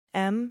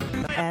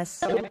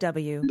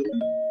MSW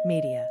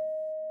Media.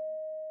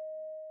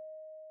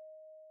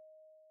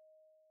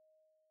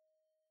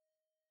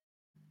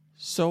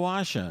 So,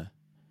 Asha,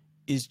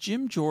 is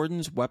Jim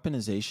Jordan's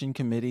weaponization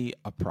committee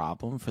a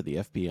problem for the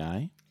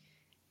FBI?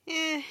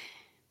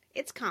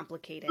 It's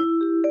complicated.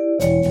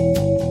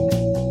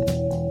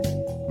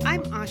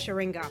 I'm Asha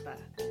Rangappa.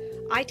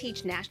 I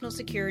teach national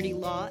security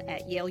law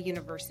at Yale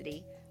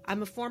University.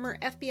 I'm a former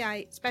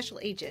FBI special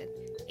agent,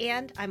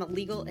 and I'm a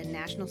legal and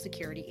national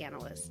security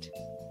analyst.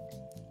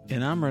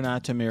 And I'm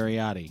Renato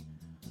Mariotti.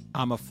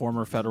 I'm a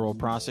former federal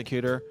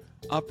prosecutor,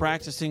 a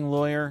practicing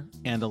lawyer,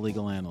 and a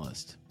legal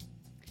analyst.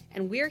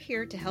 And we're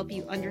here to help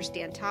you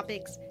understand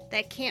topics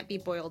that can't be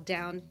boiled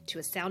down to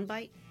a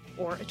soundbite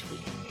or a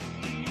tweet.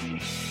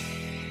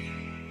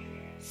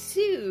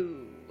 So,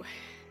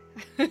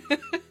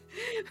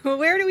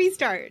 where do we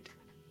start?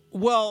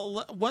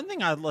 Well, one thing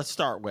let's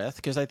start with,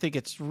 because I think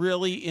it's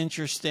really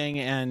interesting,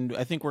 and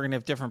I think we're going to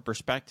have different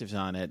perspectives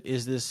on it,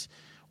 is this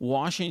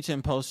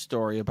Washington Post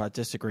story about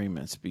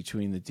disagreements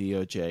between the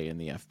DOJ and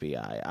the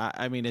FBI.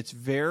 I mean, it's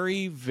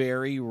very,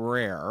 very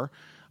rare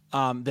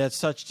that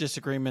such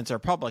disagreements are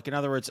public. In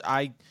other words,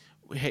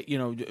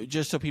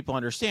 just so people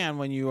understand,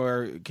 when you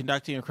are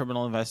conducting a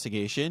criminal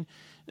investigation,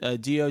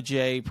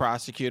 DOJ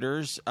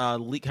prosecutors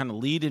kind of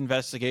lead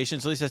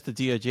investigations. At least that's the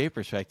DOJ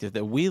perspective,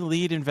 that we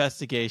lead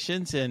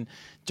investigations and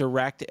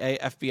direct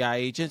FBI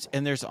agents,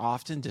 and there's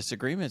often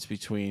disagreements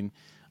between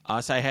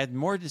us. I had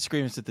more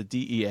disagreements with the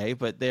DEA,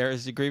 but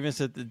there's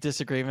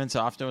disagreements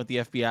often with the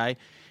FBI.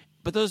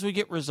 But those would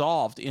get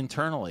resolved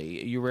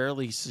internally. You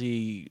rarely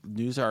see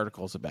news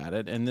articles about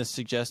it. And this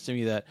suggests to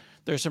me that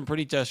there's some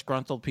pretty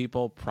disgruntled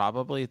people,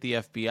 probably at the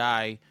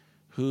FBI,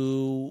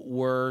 who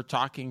were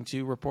talking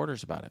to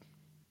reporters about it.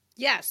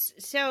 Yes.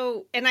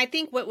 So, and I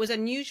think what was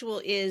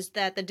unusual is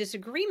that the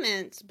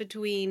disagreements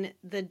between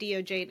the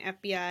DOJ and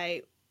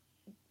FBI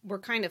were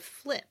kind of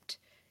flipped.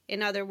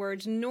 In other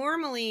words,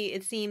 normally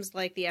it seems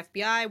like the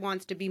FBI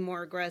wants to be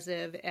more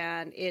aggressive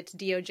and it's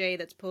DOJ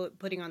that's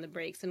putting on the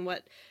brakes. And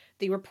what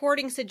the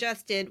reporting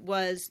suggested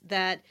was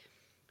that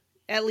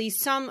at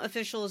least some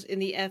officials in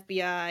the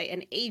FBI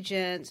and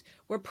agents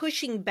were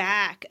pushing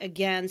back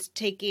against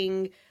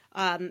taking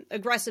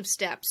aggressive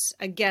steps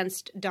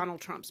against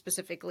Donald Trump,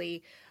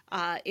 specifically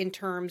in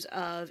terms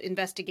of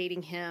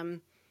investigating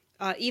him,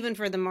 even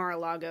for the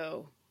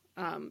Mar-a-Lago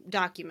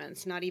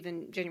documents, not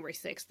even January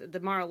 6th, the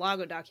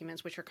Mar-a-Lago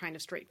documents, which are kind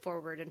of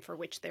straightforward and for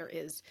which there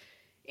is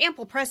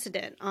ample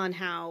precedent on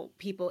how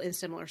people in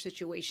similar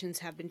situations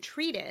have been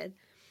treated.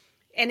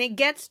 And it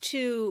gets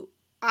to,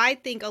 I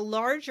think, a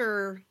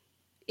larger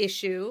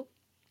issue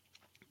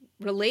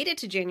related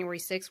to January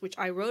 6th, which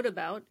I wrote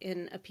about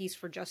in a piece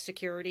for Just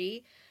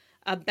Security,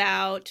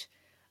 about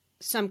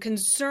some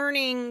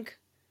concerning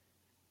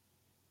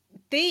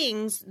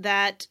things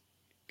that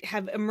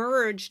have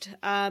emerged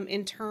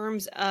in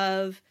terms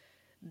of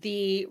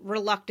the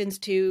reluctance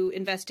to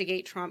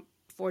investigate Trump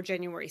for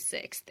January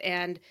 6th.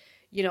 And,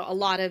 a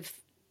lot of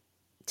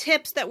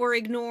tips that were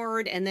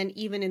ignored, and then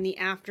even in the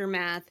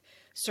aftermath,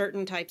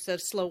 certain types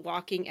of slow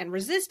walking and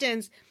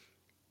resistance,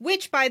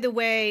 which, by the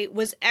way,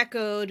 was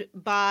echoed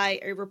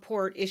by a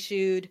report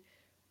issued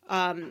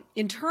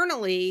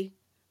internally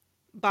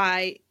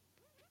by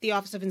the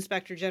Office of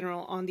Inspector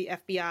General on the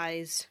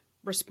FBI's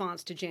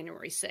response to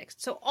January 6th.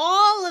 So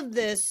all of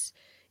this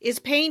is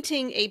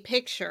painting a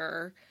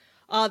picture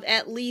of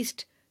at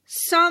least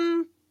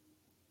some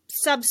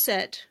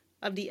subset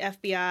of the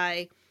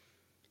FBI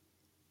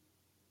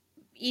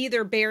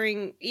either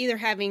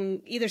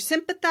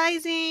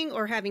sympathizing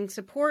or having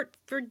support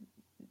for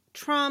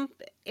Trump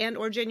and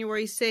or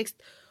January 6th,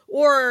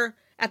 or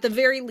at the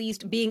very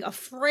least being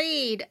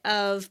afraid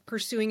of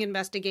pursuing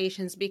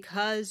investigations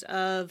because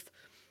of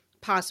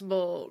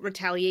possible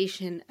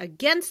retaliation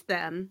against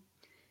them.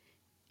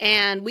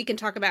 And we can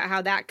talk about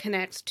how that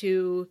connects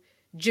to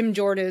Jim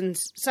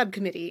Jordan's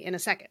subcommittee in a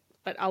second,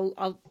 but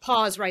I'll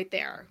pause right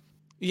there.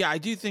 Yeah, I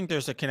do think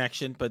there's a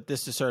connection, but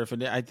this is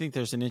I think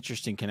there's an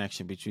interesting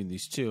connection between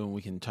these two, and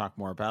we can talk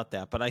more about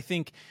that. But I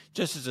think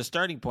just as a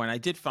starting point,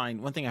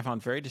 one thing I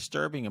found very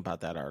disturbing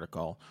about that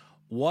article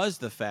was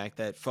the fact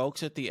that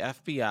folks at the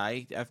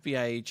FBI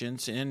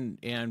agents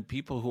and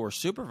people who are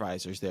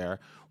supervisors there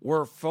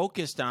were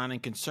focused on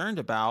and concerned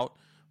about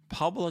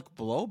public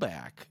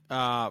blowback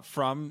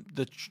from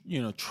the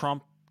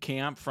Trump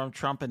camp, from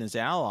Trump and his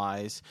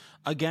allies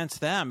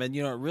against them. And,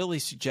 it really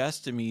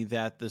suggests to me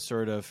that the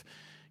sort of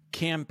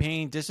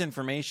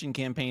disinformation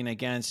campaign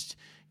against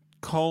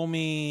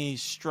Comey,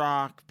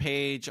 Strzok,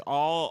 Page,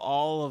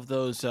 all of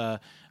those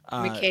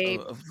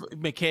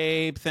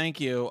McCabe,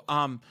 thank you,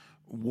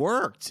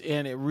 worked,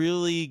 and it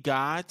really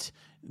got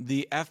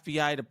the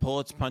FBI to pull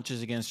its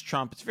punches against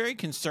Trump. It's very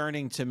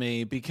concerning to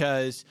me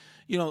because,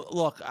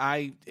 look,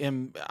 I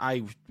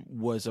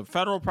was a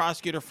federal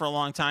prosecutor for a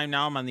long time.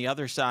 Now I'm on the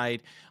other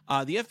side.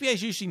 The FBI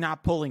is usually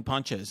not pulling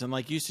punches. And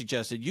like you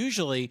suggested,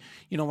 usually,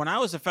 when I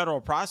was a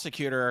federal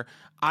prosecutor,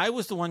 I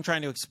was the one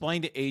trying to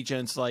explain to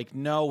agents, like,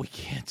 no, we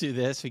can't do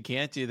this. We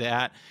can't do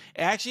that.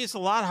 Actually, it's a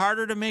lot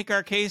harder to make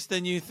our case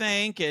than you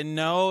think. And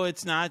no,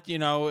 it's not,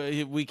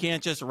 we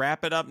can't just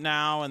wrap it up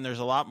now. And there's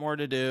a lot more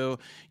to do.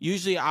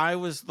 Usually I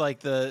was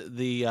like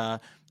the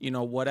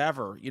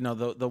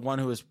one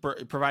who was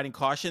providing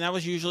caution. That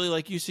was usually,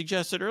 like you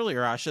suggested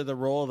earlier, Asha, the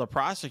role of the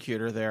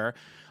prosecutor there.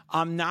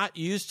 I'm not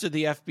used to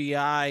the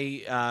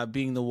FBI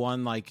being the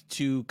one like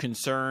too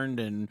concerned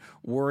and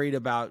worried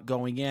about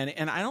going in.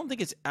 And I don't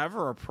think it's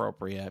ever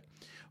appropriate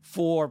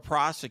for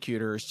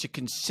prosecutors to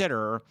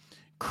consider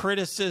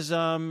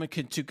criticism,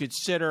 to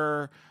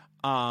consider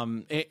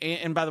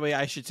and by the way,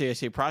 I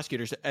say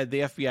prosecutors,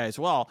 the FBI as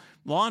well.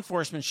 Law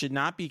enforcement should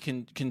not be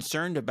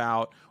concerned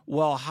about,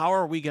 well, how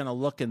are we going to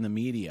look in the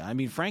media? I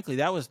mean, frankly,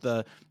 that was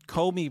the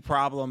Comey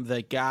problem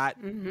that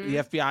got the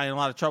FBI in a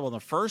lot of trouble in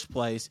the first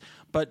place.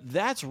 But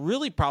that's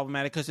really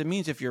problematic because it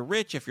means if you're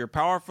rich, if you're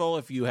powerful,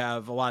 if you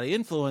have a lot of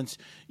influence,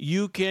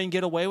 you can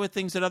get away with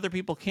things that other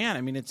people can't.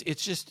 I mean,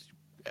 it's just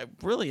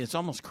really, it's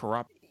almost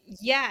corrupt.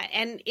 Yeah,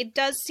 and it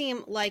does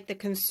seem like the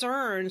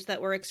concerns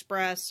that were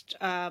expressed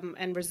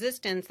and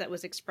resistance that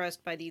was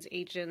expressed by these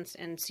agents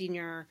and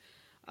senior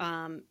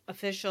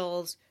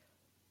officials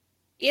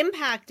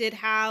impacted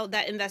how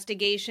that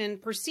investigation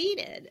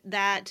proceeded.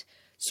 That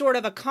sort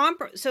of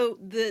so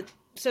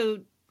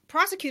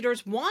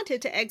prosecutors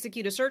wanted to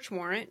execute a search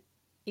warrant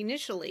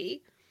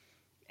initially,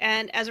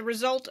 and as a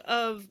result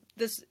of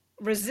this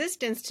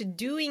resistance to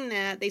doing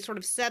that, they sort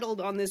of settled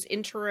on this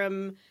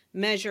interim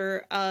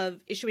measure of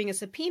issuing a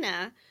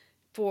subpoena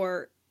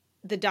for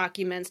the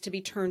documents to be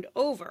turned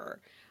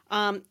over,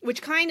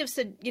 which kind of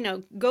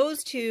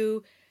goes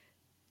to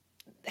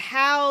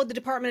how the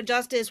Department of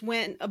Justice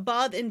went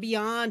above and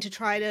beyond to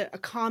try to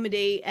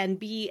accommodate and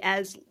be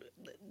as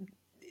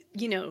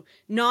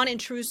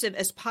non-intrusive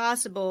as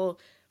possible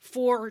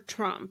for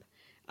Trump.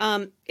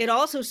 It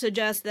also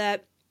suggests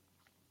that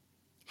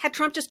had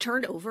Trump just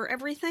turned over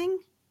everything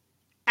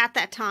at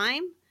that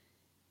time,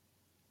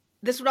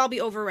 this would all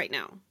be over right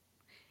now.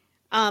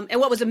 And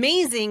what was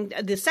amazing,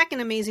 the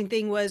second amazing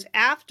thing was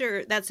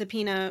after that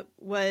subpoena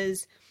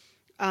was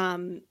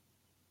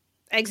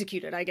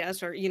executed, I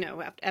guess, or,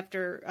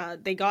 after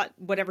they got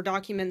whatever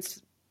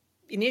documents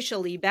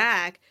initially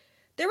back,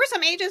 there were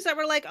some agents that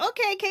were like,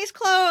 okay, case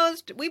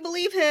closed. We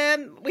believe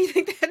him. We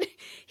think that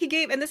he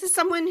gave, and this is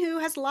someone who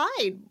has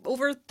lied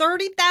over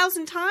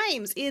 30,000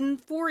 times in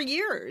 4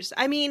 years.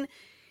 I mean,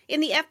 in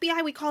the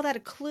FBI, we call that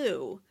a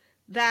clue.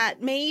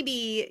 That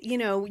maybe, you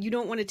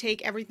don't want to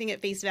take everything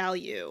at face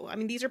value. I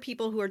mean, these are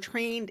people who are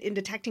trained in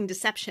detecting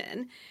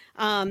deception,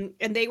 and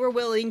they were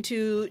willing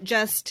to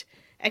just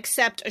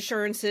accept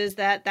assurances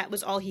that that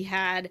was all he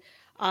had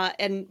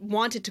and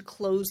wanted to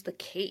close the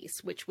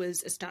case, which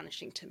was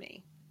astonishing to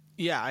me.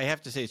 Yeah, I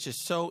have to say it's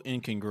just so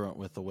incongruent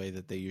with the way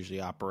that they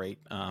usually operate.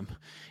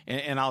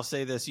 And I'll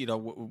say this,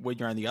 when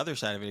you're on the other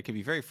side of it, it can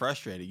be very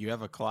frustrating. You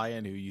have a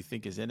client who you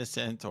think is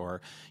innocent,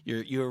 or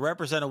you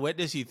represent a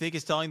witness you think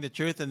is telling the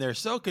truth, and they're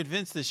so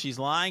convinced that she's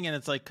lying, and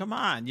it's like, come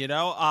on,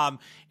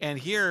 And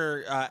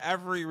here,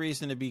 every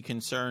reason to be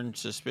concerned,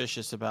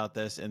 suspicious about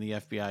this, and the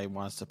FBI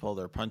wants to pull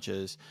their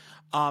punches.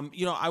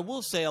 I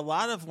will say a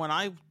lot of when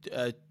I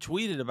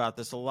tweeted about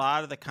this, a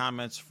lot of the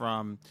comments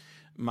from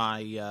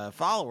my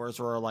followers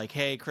were like,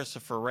 hey,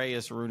 Christopher Wray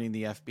is ruining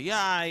the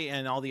FBI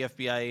and all the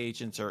FBI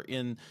agents are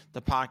in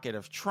the pocket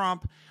of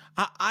Trump.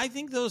 I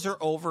think those are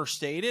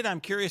overstated. I'm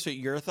curious what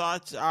your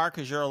thoughts are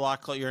because you're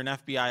you're an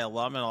FBI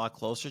alum and a lot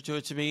closer to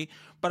it to me.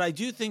 But I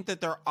do think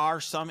that there are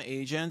some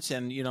agents,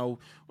 and,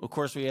 of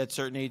course, we had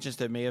certain agents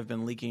that may have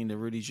been leaking to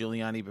Rudy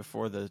Giuliani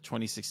before the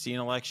 2016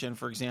 election,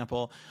 for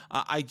example.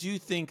 I do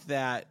think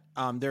that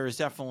there is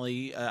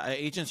definitely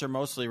agents are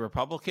mostly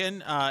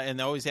Republican, and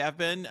they always have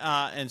been.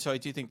 And so I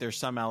do think there's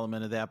some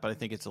element of that, but I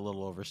think it's a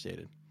little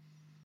overstated.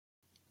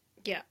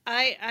 Yeah,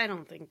 I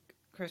don't think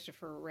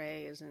Christopher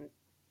Wray is in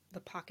the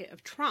pocket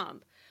of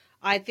Trump.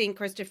 I think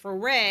Christopher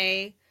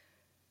Wray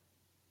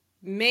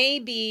may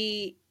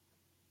be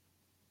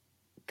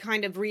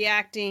kind of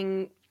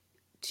reacting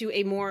to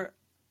a more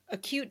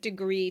acute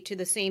degree to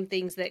the same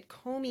things that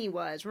Comey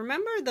was.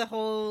 Remember the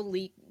whole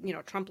leak,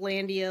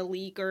 Trumplandia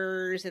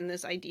leakers and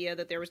this idea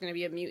that there was going to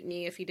be a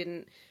mutiny if he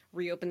didn't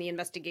reopen the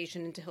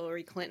investigation into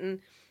Hillary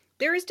Clinton?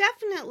 There is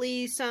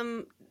definitely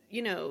some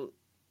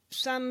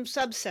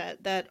subset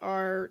that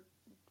are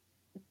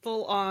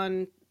full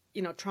on,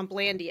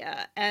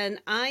 Trumplandia.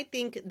 And I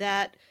think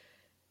that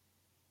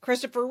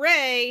Christopher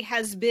Wray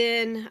has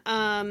been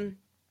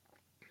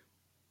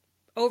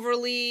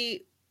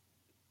overly,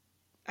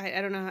 I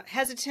don't know,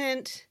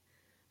 hesitant,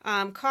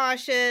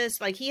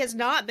 cautious. Like, he has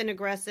not been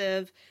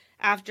aggressive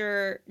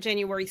after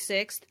January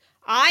 6th.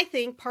 I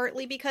think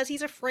partly because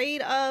he's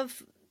afraid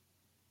of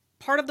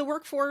part of the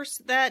workforce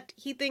that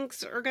he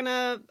thinks are going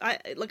to, I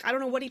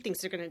don't know what he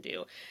thinks they're going to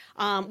do,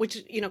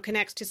 which,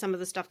 connects to some of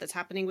the stuff that's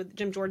happening with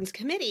Jim Jordan's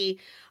committee.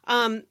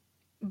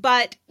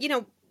 But,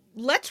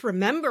 let's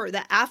remember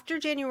that after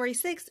January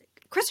 6th,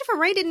 Christopher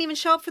Wray didn't even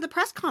show up for the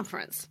press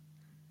conference.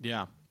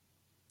 Yeah.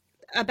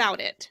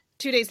 About it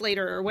 2 days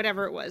later or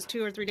whatever it was,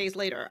 2 or 3 days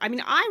later. I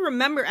mean, I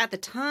remember at the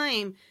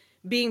time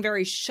being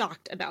very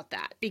shocked about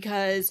that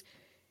because,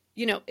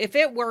 if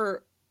it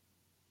were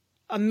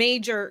a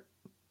major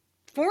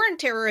foreign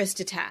terrorist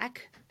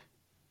attack,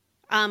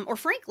 or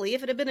frankly,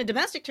 if it had been a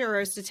domestic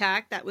terrorist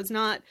attack that was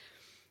not,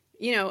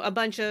 a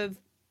bunch of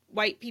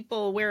white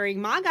people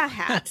wearing MAGA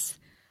hats,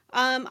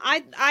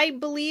 I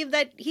believe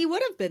that he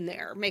would have been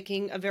there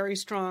making a very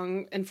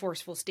strong and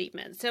forceful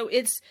statement. So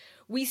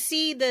we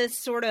see this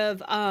sort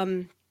of,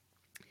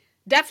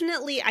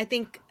 definitely, I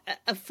think,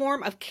 a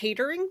form of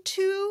catering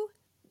to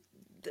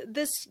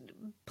this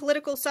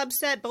political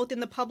subset, both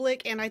in the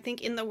public and I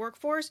think in the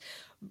workforce.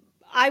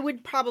 I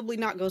would probably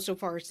not go so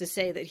far as to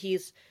say that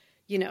he's,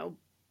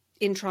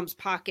 in Trump's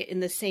pocket in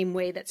the same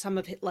way that some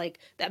of it, like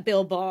that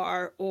Bill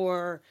Barr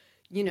or,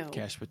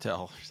 Kash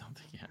Patel or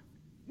something. Yeah.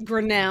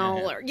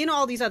 Grinnell or,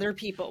 all these other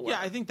people were. Yeah,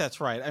 I think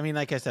that's right. I mean,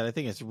 like I said, I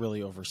think it's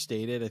really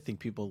overstated. I think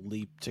people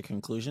leap to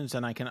conclusions,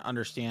 and I can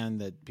understand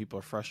that people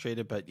are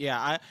frustrated. But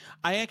yeah,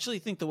 I actually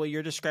think the way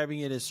you're describing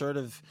it is sort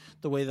of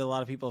the way that a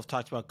lot of people have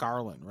talked about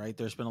Garland, right?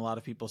 There's been a lot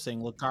of people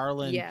saying, look,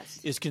 Garland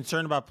is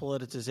concerned about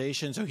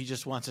politicization, so he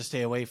just wants to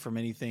stay away from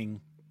anything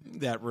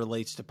that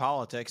relates to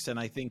politics. And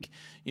I think,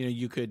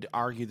 you could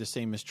argue the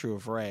same is true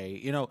of Wray.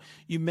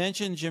 You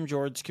mentioned Jim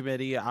Jordan's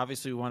committee.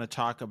 Obviously, we want to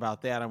talk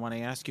about that. I want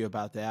to ask you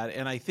about that.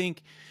 And I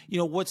think,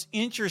 what's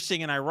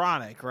interesting and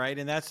ironic, right?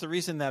 And that's the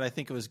reason that I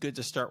think it was good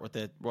to start with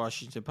the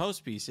Washington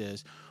Post piece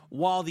is,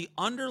 while the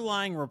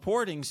underlying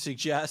reporting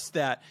suggests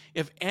that,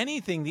 if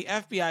anything, the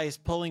FBI is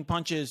pulling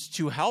punches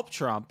to help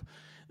Trump,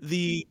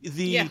 the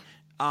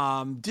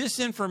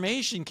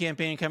disinformation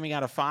campaign coming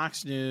out of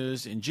Fox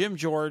News and Jim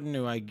Jordan,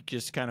 who I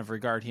just kind of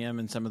regard him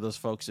and some of those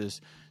folks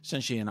as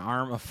essentially an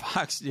arm of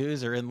Fox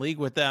News or in league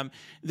with them.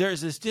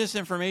 There's this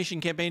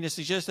disinformation campaign to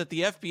suggest that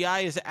the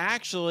FBI is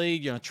actually,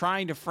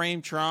 trying to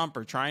frame Trump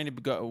or trying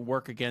to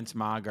work against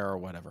MAGA or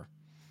whatever.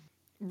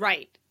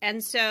 Right.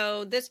 And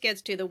so this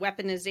gets to the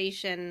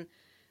weaponization,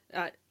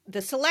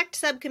 the select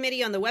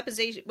subcommittee on the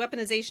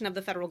weaponization of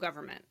the federal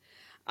government,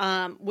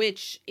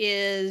 which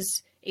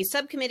is a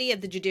subcommittee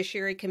of the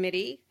Judiciary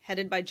Committee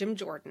headed by Jim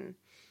Jordan.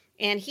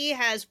 And he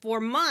has for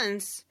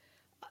months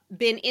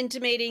been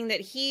intimating that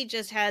he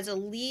just has a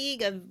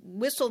league of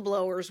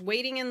whistleblowers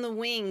waiting in the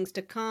wings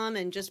to come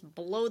and just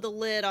blow the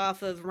lid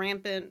off of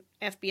rampant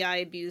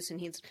FBI abuse. And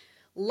he's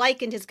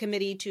likened his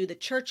committee to the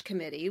Church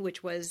Committee,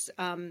 which was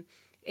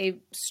a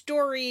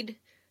storied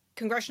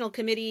congressional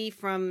committee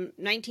from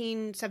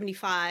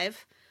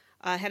 1975,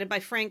 headed by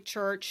Frank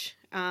Church.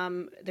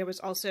 There was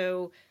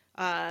also...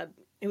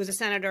 it was a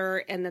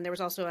senator, and then there was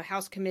also a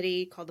House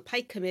committee called the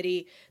Pike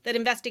Committee that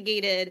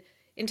investigated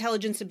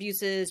intelligence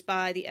abuses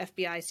by the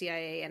FBI,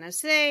 CIA,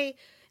 NSA,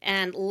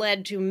 and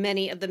led to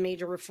many of the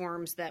major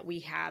reforms that we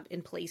have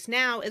in place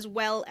now, as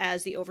well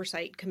as the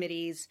oversight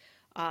committees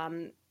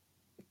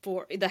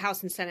for the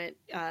House and Senate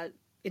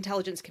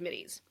intelligence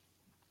committees.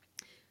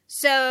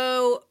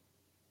 So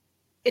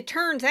it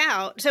turns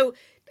out, to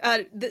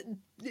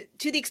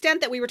the extent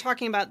that we were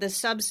talking about this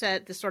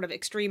subset, this sort of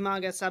extreme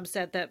MAGA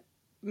subset that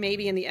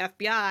maybe in the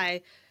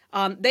FBI,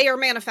 they are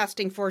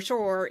manifesting for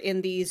sure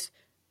in these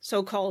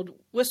so-called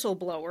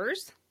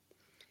whistleblowers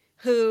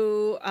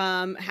who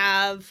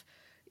have,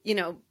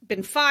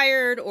 been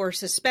fired or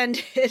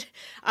suspended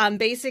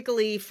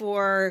basically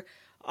for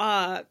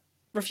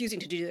refusing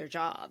to do their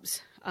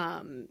jobs.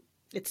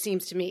 It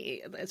seems to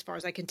me, as far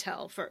as I can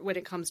tell, for when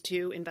it comes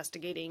to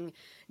investigating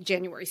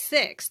January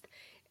 6th.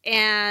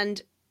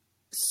 And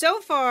so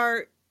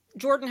far,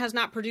 Jordan has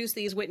not produced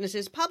these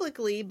witnesses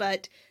publicly,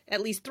 but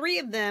at least 3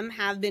 of them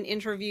have been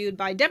interviewed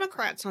by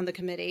Democrats on the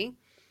committee.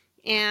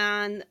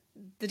 And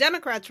the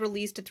Democrats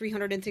released a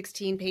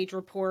 316-page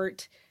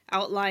report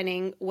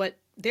outlining what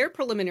their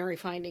preliminary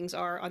findings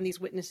are on these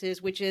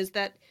witnesses, which is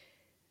that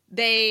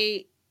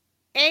they,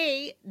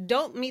 A,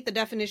 don't meet the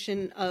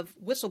definition of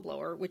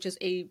whistleblower, which is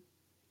a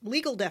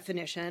legal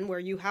definition where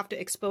you have to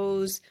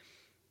expose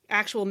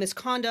actual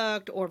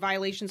misconduct or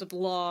violations of the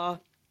law,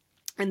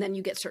 and then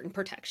you get certain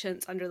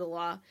protections under the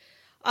law.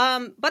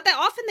 But that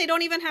often they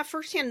don't even have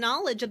firsthand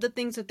knowledge of the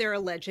things that they're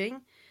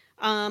alleging.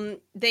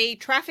 They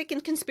traffic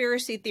in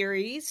conspiracy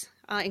theories,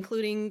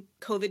 including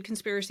COVID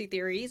conspiracy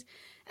theories.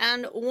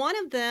 And one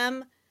of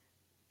them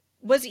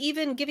was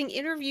even giving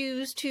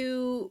interviews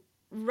to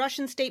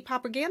Russian state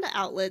propaganda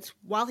outlets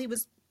while he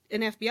was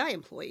an FBI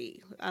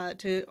employee,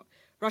 to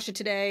Russia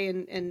Today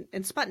and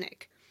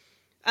Sputnik.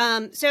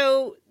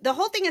 So the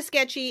whole thing is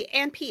sketchy,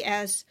 and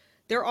P.S.,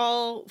 they're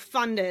all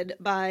funded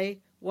by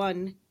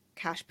one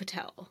Kash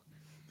Patel,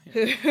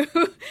 who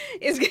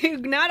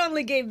not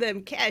only gave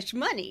them cash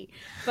money,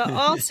 but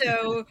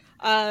also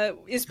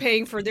is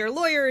paying for their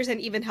lawyers and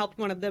even helped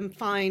one of them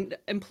find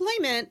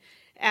employment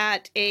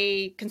at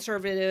a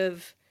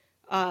conservative,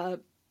 I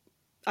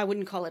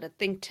wouldn't call it a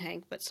think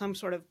tank, but some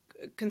sort of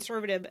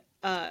conservative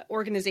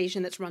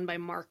organization that's run by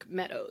Mark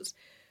Meadows.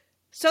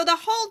 So the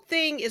whole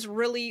thing is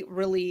really,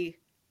 really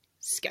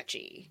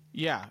sketchy.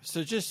 Yeah.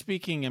 So just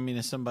speaking, I mean,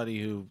 as somebody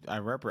who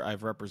I've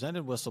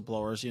represented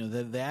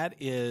whistleblowers, that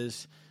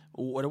is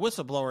what a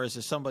whistleblower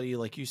is somebody,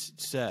 like you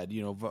said,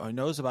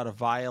 knows about a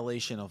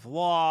violation of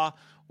law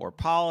or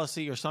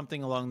policy or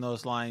something along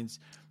those lines,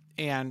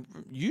 and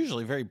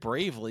usually very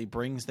bravely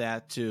brings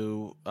that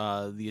to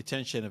the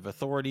attention of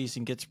authorities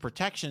and gets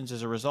protections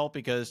as a result,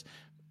 because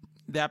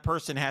that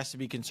person has to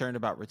be concerned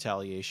about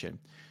retaliation.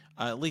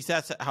 At least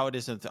that's how it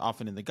is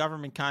often in the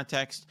government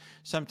context.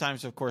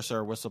 Sometimes, of course, there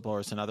are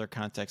whistleblowers in other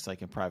contexts,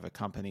 like in private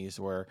companies,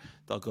 where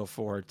they'll go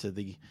forward to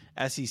the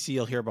SEC.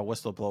 You'll hear about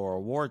whistleblower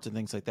awards and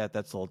things like that.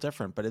 That's a little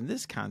different. But in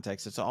this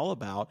context, it's all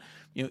about,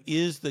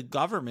 is the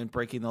government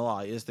breaking the law?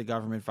 Is the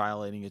government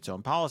violating its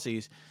own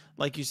policies?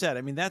 Like you said,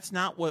 I mean, that's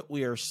not what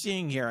we are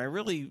seeing here. I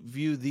really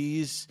view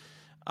these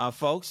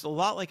folks a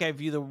lot like I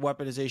view the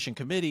Weaponization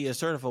Committee as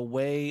sort of a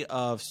way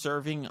of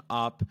serving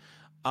up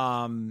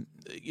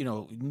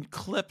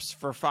clips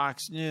for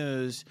Fox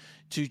News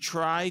to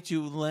try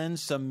to lend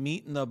some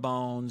meat in the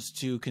bones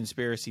to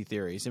conspiracy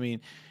theories. I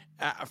mean,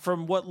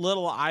 from what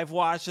little I've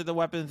watched of the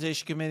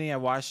Weaponization Committee, I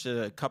watched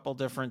it a couple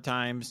different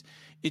times.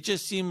 It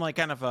just seemed like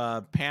kind of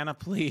a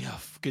panoply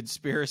of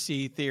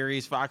conspiracy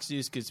theories, Fox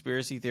News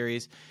conspiracy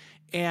theories.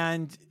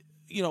 And,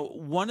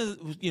 one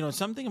of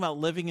something about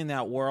living in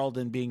that world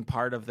and being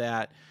part of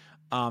that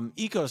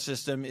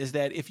ecosystem is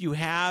that if you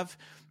have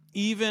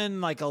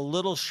even like a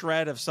little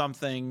shred of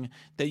something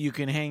that you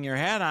can hang your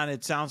hat on,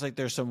 it sounds like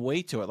there's some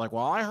weight to it. Like,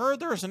 well, I heard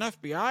there's an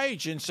FBI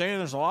agent saying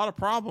there's a lot of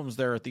problems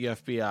there at the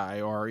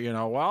FBI, or,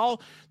 well,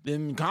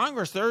 in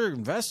Congress, they're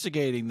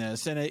investigating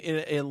this. And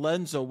it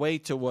lends a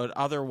weight to what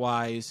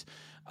otherwise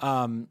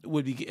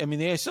would be. I mean,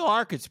 they still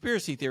are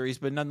conspiracy theories,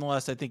 but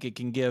nonetheless, I think it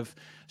can give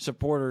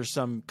supporters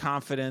some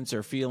confidence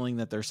or feeling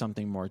that there's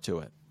something more to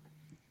it.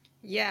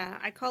 Yeah,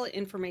 I call it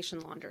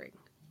information laundering.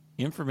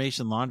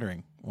 Information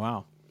laundering.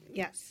 Wow.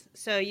 Yes.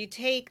 So you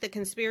take the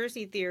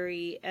conspiracy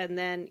theory and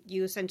then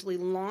you essentially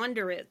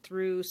launder it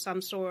through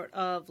some sort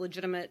of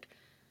legitimate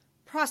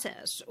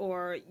process,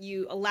 or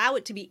you allow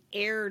it to be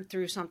aired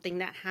through something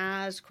that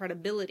has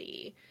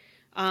credibility.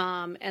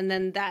 And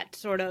then that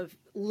sort of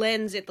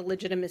lends it the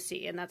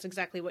legitimacy. And that's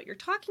exactly what you're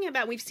talking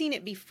about. We've seen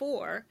it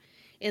before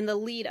in the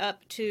lead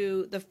up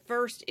to the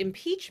first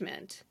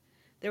impeachment.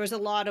 There was a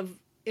lot of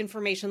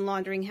information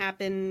laundering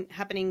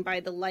happening by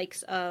the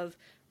likes of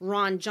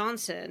Ron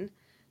Johnson,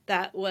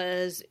 that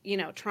was,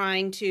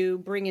 trying to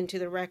bring into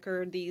the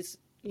record these,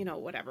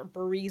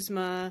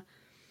 Burisma,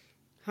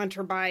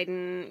 Hunter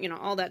Biden,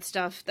 all that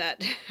stuff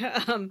that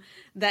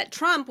that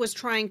Trump was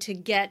trying to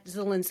get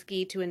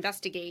Zelensky to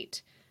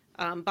investigate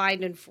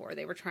Biden for.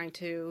 They were trying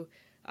to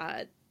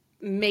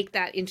make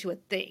that into a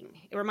thing.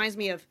 It reminds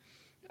me of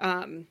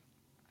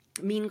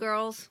Mean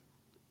Girls,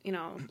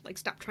 like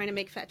stop trying to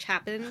make fetch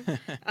happen.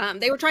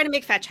 They were trying to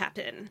make fetch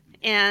happen.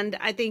 And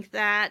I think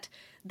that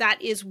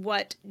is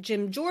what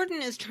Jim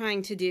Jordan is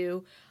trying to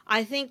do.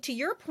 I think, to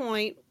your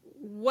point,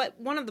 what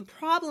one of the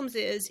problems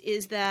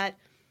is that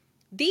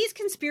these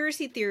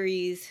conspiracy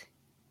theories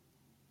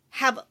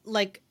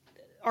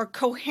are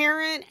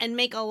coherent and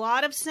make a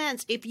lot of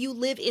sense if you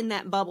live in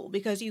that bubble,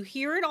 because you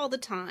hear it all the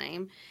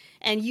time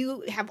and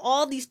you have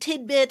all these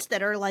tidbits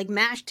that are like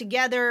mashed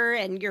together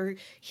and you're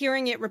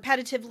hearing it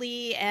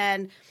repetitively,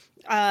 and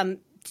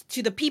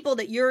to the people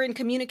that you're in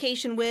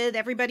communication with,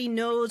 everybody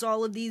knows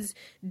all of these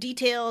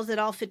details that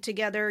all fit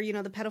together,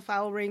 the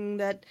pedophile ring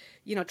that,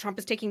 Trump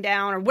is taking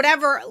down, or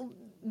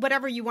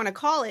whatever you want to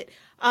call it.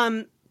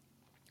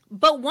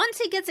 But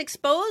once it gets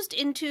exposed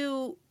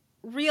into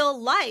real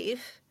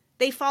life,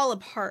 they fall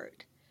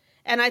apart.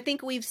 And I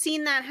think we've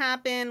seen that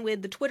happen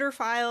with the Twitter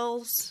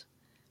files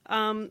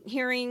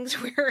hearings,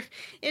 where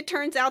it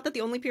turns out that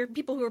the only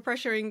people who were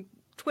pressuring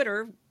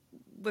Twitter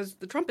was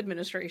the Trump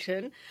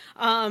administration.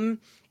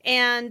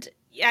 And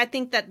I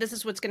think that this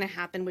is what's going to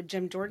happen with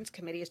Jim Jordan's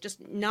committee. It's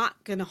just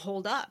not going to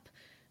hold up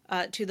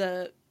to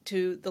the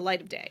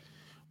light of day.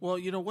 Well,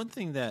 one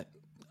thing that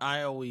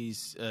I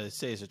always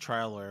say as a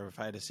trial lawyer, if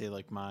I had to say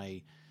like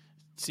my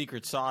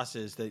secret sauce,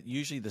 is that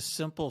usually the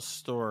simple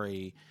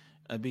story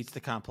beats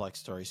the complex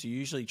story. So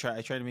usually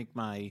I try to make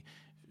my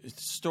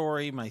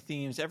story, my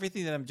themes,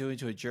 everything that I'm doing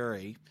to a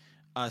jury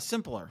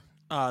simpler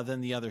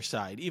than the other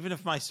side. Even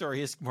if my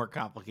story is more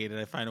complicated,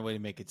 I find a way to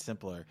make it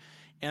simpler.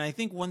 And I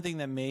think one thing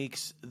that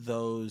makes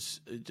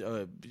those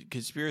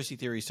conspiracy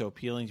theories so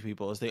appealing to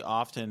people is they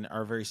often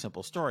are a very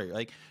simple story.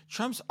 Like,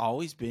 Trump's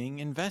always being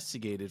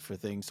investigated for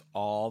things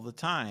all the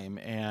time,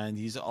 and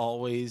he's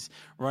always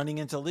running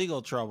into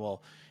legal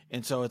trouble.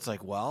 And so it's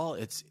like, well,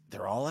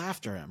 they're all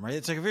after him, right?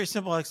 It's like a very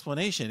simple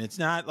explanation. It's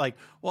not like,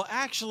 well,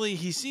 actually,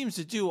 he seems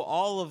to do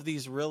all of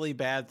these really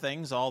bad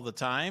things all the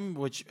time,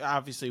 which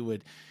obviously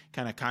would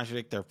kind of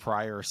contradict their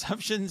prior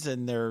assumptions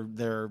and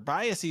their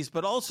biases.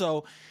 But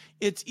also,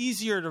 it's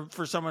easier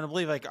for someone to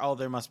believe, like, oh,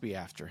 they must be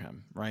after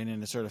him, right?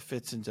 And it sort of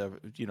fits into,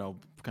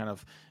 kind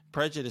of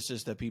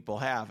prejudices that people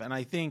have. And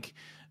I think,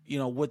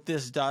 what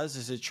this does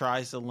is it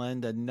tries to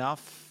lend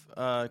enough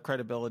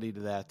credibility to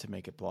that to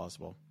make it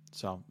plausible.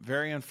 So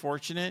very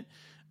unfortunate.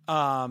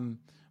 But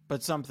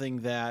but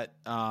something that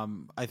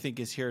I think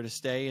is here to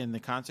stay in the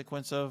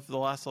consequence of the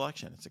last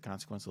election. It's a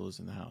consequence of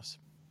losing the House.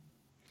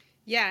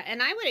 Yeah,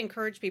 and I would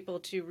encourage people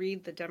to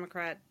read the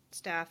Democrat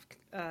staff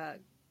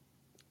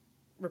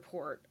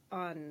report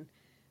on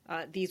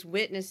these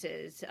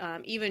witnesses.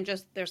 Even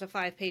just there's a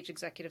 5-page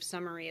executive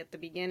summary at the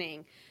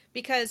beginning,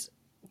 because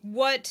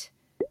what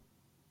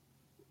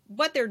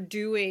they're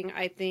doing,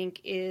 I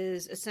think,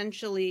 is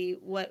essentially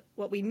what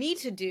we need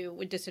to do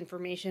with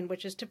disinformation,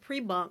 which is to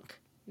pre-bunk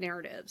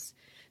narratives.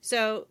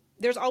 So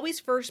there's always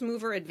first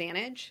mover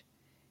advantage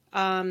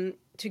to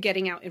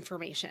getting out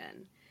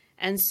information.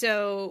 And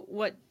so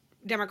what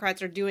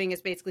Democrats are doing is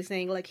basically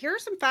saying, like, here are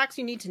some facts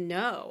you need to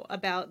know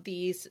about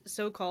these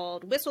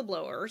so-called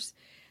whistleblowers.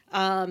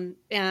 And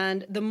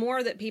the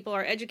more that people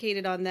are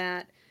educated on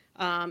that,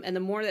 and the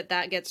more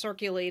that gets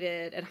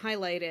circulated and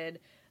highlighted,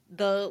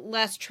 the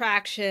less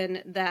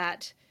traction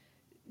that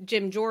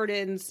Jim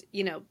Jordan's,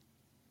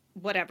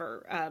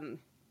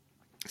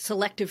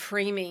 selective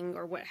framing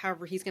or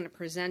however he's going to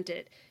present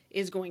it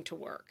is going to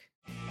work.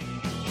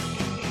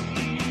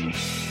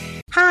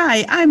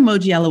 Hi, I'm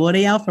Moji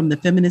Alawodeyal from the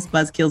Feminist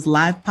Buzzkills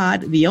Live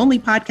Pod, the only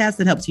podcast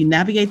that helps you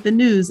navigate the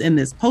news in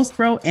this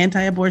post-pro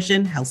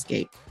anti-abortion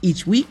hellscape.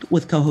 Each week,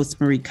 with co-hosts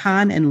Marie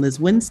Kahn and Liz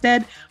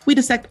Winstead, we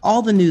dissect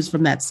all the news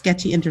from that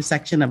sketchy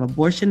intersection of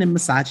abortion and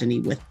misogyny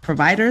with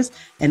providers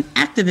and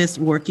activists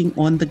working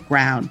on the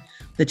ground.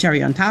 The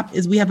cherry on top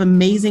is we have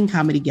amazing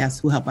comedy guests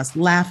who help us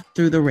laugh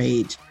through the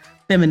rage.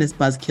 Feminist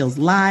Buzzkills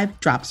Live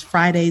drops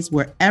Fridays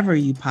wherever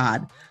you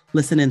pod.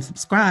 Listen and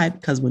subscribe,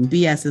 because when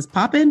BS is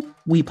popping,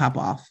 we pop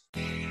off.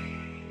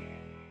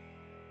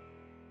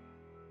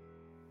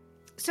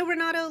 So,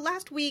 Renato,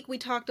 last week we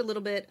talked a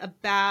little bit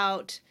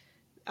about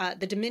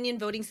the Dominion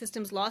Voting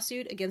Systems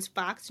lawsuit against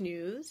Fox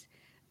News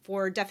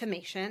for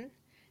defamation.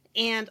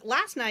 And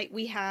last night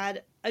we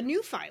had a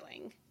new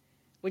filing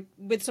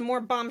with some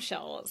more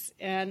bombshells.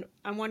 And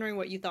I'm wondering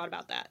what you thought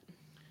about that.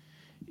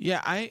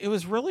 Yeah, it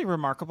was really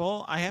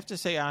remarkable. I have to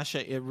say,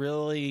 Asha, it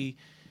really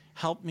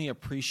helped me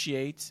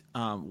appreciate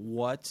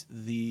what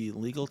the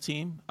legal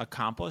team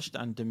accomplished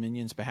on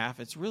Dominion's behalf.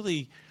 It's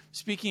really,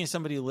 speaking as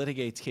somebody who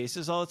litigates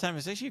cases all the time,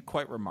 it's actually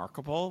quite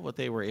remarkable what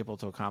they were able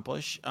to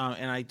accomplish.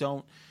 And I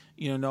don't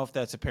know if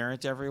that's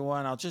apparent to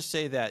everyone. I'll just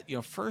say that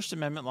First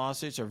Amendment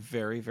lawsuits are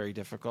very, very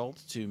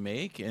difficult to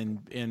make,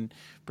 and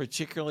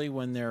particularly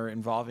when they're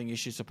involving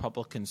issues of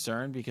public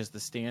concern, because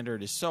the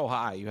standard is so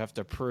high. You have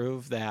to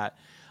prove that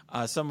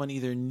someone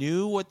either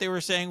knew what they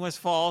were saying was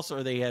false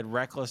or they had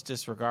reckless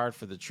disregard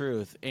for the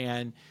truth.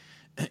 And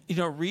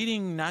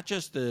reading not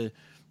just the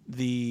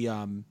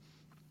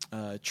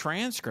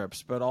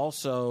transcripts, but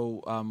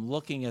also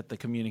looking at the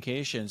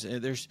communications,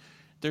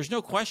 there's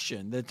no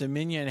question that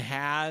Dominion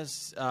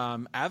has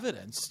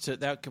evidence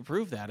that could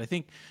prove that. I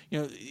think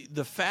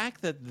the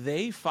fact that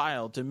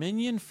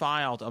Dominion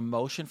filed a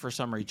motion for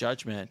summary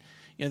judgment,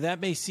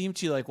 that may seem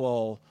to you like,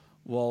 well,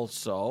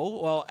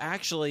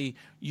 actually,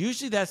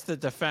 usually that's the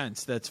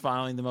defense that's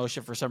filing the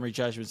motion for summary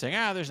judgment, saying,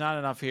 there's not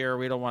enough here,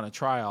 we don't want a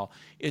trial.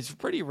 It's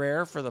pretty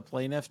rare for the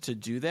plaintiff to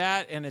do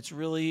that, and it's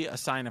really a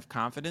sign of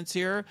confidence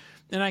here.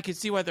 And I can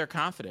see why they're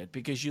confident,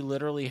 because you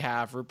literally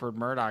have Rupert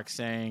Murdoch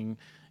saying,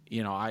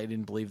 I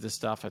didn't believe this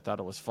stuff, I thought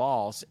it was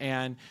false.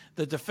 And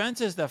the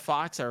defenses that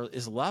Fox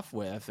is left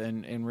with,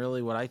 and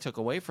really what I took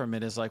away from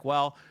it is like,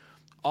 well,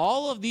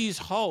 all of these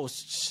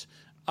hosts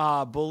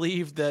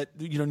believed that,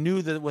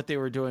 knew that what they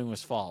were doing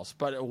was false,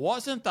 but it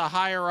wasn't the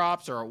higher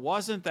ups or it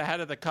wasn't the head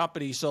of the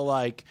company. So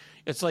like,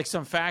 it's like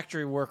some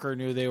factory worker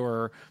knew they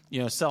were,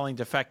 selling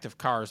defective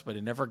cars, but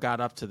it never got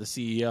up to the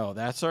CEO,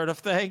 that sort of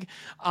thing.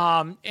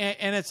 And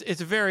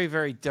it's a very,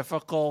 very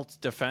difficult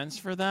defense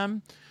for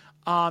them.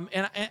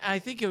 And I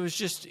think it was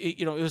just,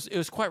 it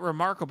was quite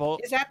remarkable.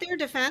 Is that their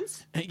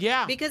defense?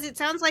 Yeah. Because it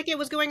sounds like it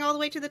was going all the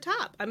way to the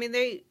top. I mean,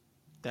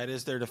 that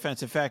is their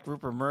defense. In fact,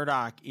 Rupert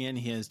Murdoch, in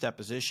his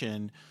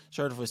deposition,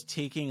 sort of was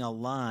taking a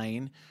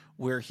line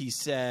where he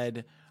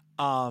said,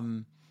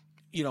 some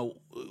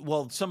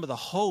of the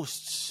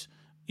hosts,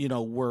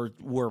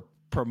 were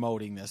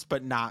promoting this,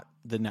 but not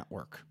the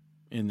network,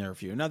 in their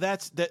view. Now,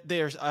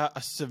 there's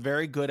some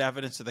very good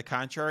evidence to the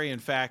contrary. In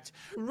fact,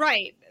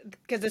 right,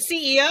 because the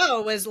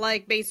CEO was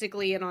like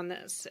basically in on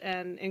this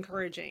and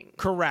encouraging.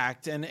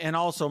 Correct, and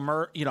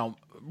also,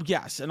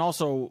 yes, and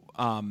also.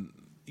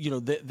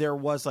 There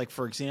was, like,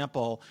 for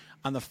example,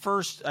 on the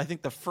first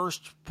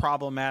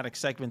problematic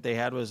segment they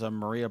had was a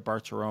Maria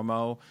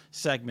Bartiromo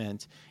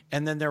segment.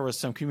 And then there was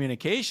some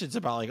communications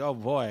about like, oh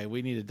boy,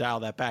 we need to dial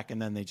that back.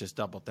 And then they just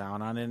doubled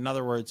down on it. In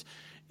other words,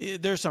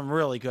 there's some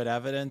really good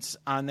evidence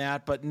on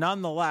that. But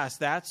nonetheless,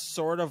 that's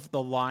sort of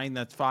the line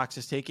that Fox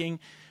is taking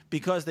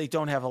because they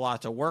don't have a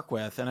lot to work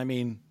with. And I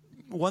mean,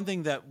 one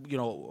thing that,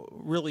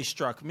 really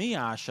struck me,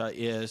 Asha,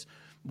 is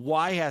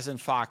why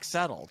hasn't Fox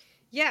settled?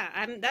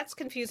 Yeah, that's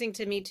confusing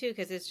to me, too,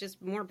 because it's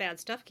just more bad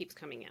stuff keeps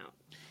coming out.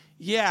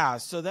 Yeah,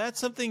 so that's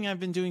something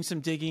I've been doing some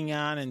digging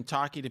on and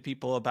talking to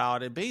people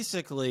about. And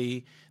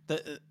basically,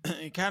 the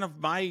kind of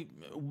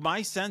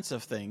my sense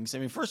of things. I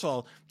mean, first of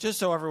all, just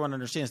so everyone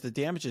understands, the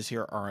damages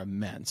here are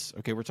immense.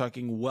 Okay, we're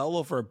talking well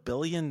over $1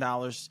 billion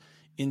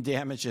in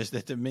damages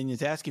that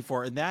Dominion's asking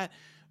for, and that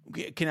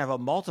can have a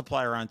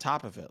multiplier on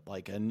top of it,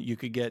 and you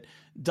could get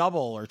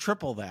double or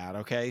triple that.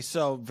 Okay,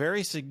 so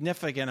very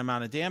significant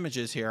amount of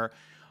damages here.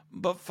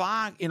 But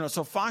Fox,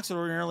 so Fox would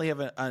ordinarily have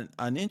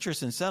an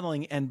interest in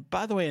settling, and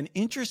by the way, an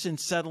interest in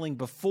settling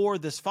before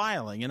this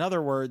filing. In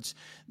other words,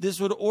 this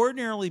would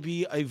ordinarily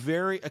be a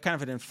kind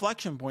of an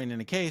inflection point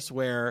in a case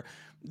where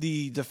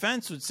the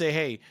defense would say,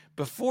 "Hey,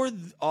 before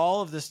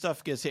all of this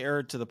stuff gets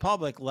aired to the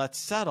public, let's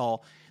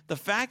settle." The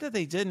fact that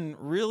they didn't,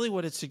 really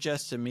what it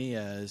suggests to me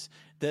is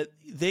that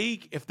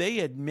if they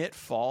admit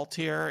fault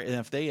here, and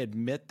if they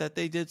admit that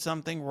they did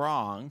something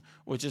wrong,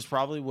 which is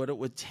probably what it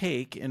would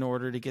take in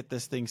order to get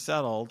this thing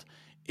settled,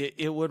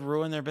 it would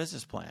ruin their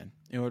business plan.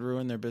 It would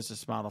ruin their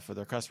business model for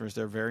their customers.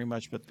 They're very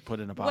much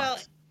put in a box.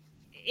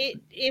 Well,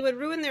 it would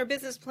ruin their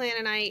business plan,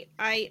 and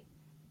I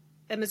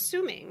am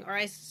assuming, or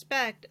I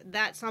suspect,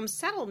 that some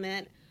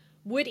settlement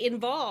would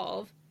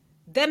involve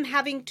them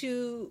having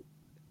to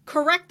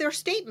correct their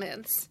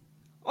statements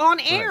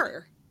on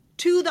air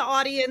to the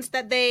audience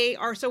that they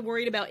are so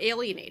worried about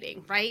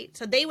alienating, right?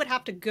 So they would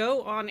have to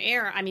go on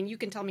air. I mean, you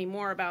can tell me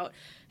more about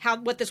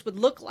what this would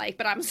look like,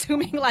 but I'm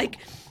assuming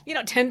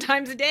 10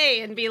 times a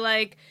day and be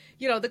like,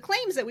 the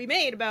claims that we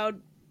made about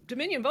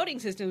Dominion voting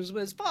systems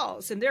was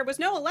false and there was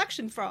no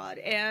election fraud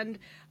and,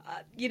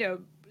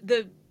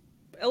 the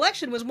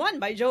election was won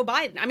by Joe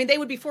Biden. I mean, they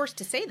would be forced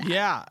to say that.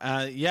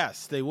 Yeah,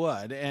 yes, they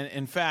would. And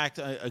in fact,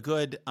 a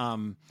good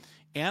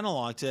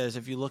analog to is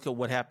if you look at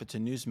what happened to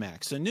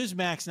Newsmax. So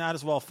Newsmax, not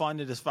as well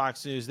funded as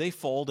Fox News, they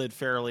folded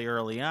fairly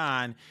early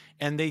on,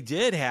 and they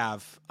did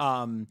have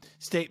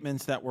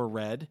statements that were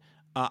read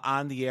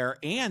on the air,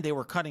 and they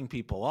were cutting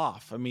people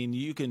off. I mean,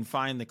 you can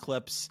find the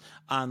clips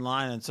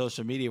online on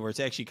social media where it's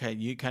actually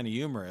kind of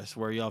humorous,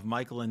 where you have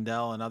Michael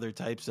Lindell and other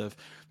types of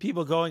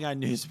people going on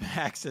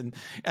Newsmax,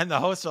 and the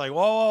hosts are like,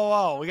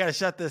 whoa, we got to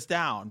shut this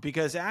down.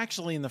 Because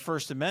actually in the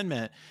First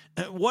Amendment,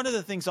 one of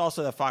the things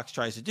also that Fox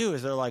tries to do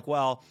is they're like,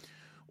 well,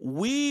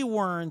 we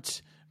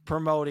weren't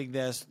promoting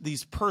this.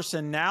 These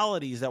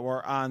personalities that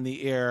were on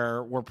the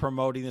air were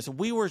promoting this.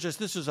 We were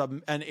this was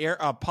an issue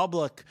of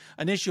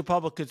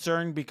public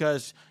concern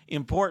because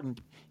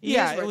important.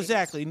 Yeah,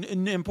 exactly.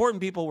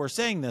 Important people were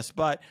saying this,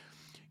 but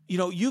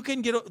you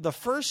can get the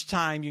first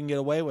time you can get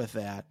away with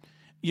that,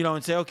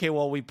 and say, okay,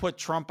 well, we put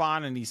Trump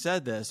on and he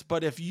said this.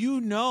 But if you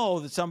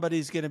know that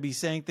somebody's going to be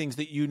saying things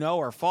that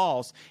are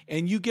false,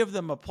 and you give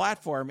them a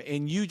platform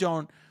and you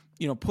don't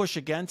push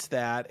against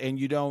that, and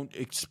you don't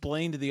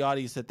explain to the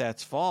audience that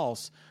that's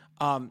false,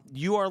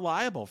 you are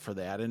liable for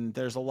that. And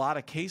there's a lot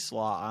of case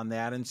law on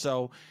that. And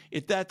so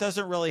that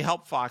doesn't really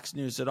help Fox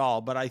News at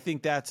all. But I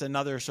think that's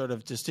another sort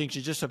of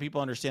distinction, just so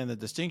people understand the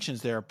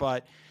distinctions there.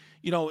 But,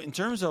 in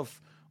terms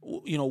of,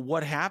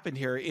 what happened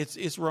here,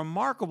 it's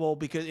remarkable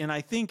because, and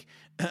I think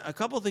a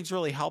couple of things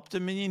really helped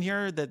Dominion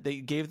here, that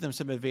they gave them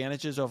some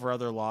advantages over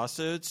other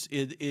lawsuits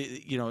in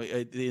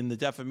the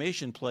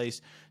defamation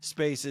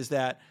space, is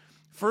that,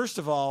 first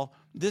of all,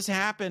 this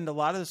happened, a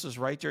lot of this was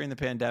right during the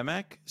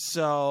pandemic.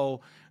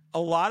 So a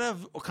lot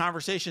of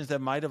conversations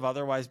that might have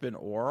otherwise been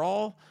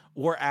oral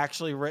were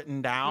actually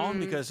written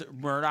down because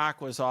Murdoch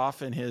was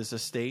off in his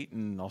estate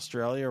in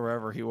Australia or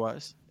wherever he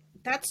was.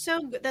 That's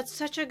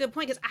such a good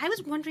point, because I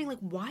was wondering,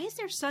 why is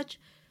there such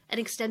an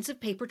extensive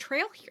paper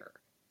trail here?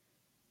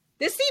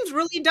 This seems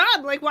really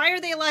dumb. Why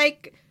are they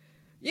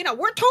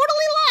we're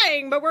totally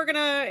lying, but we're going to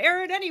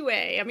air it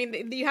anyway. I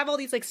mean, you have all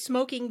these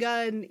smoking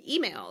gun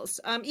emails,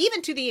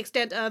 even to the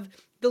extent of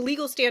the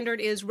legal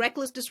standard is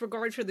reckless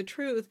disregard for the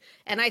truth.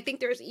 And I think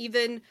there's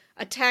even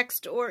a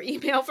text or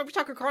email from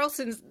Tucker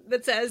Carlson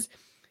that says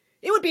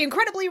it would be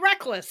incredibly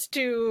reckless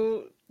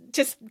to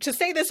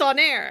say this on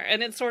air.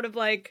 And it's sort of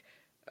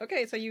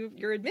okay, so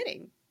you're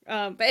admitting.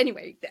 But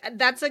anyway,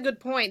 that's a good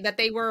point, that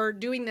they were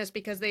doing this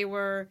because they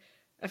were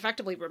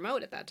effectively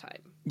remote at that time.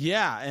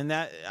 Yeah, and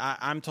that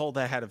I'm told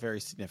that had a very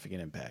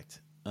significant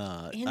impact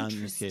on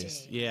this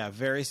case. Yeah,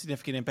 very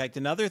significant impact.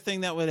 Another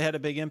thing that had a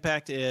big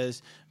impact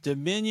is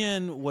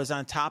Dominion was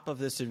on top of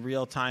this in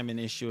real time and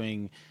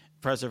issuing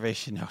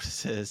preservation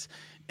notices.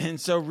 And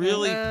so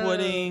really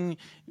putting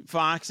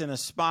Fox in a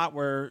spot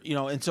where,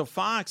 and so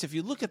Fox, if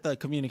you look at the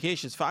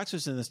communications, Fox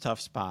was in this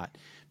tough spot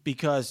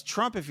because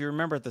Trump, if you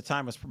remember at the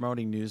time, was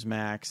promoting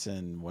Newsmax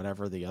and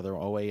whatever the other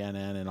OANN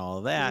and all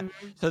of that.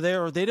 Mm-hmm. So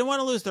they didn't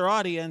want to lose their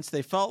audience.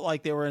 They felt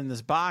like they were in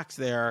this box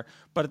there,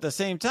 but at the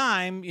same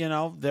time,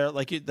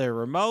 they're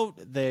remote.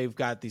 They've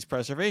got these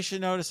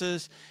preservation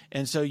notices,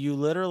 and so you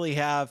literally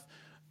have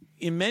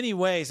in many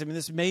ways, I mean,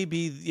 this may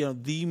be,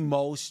 the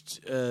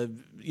most, the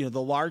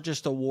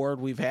largest award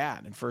we've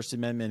had in First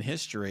Amendment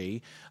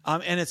history.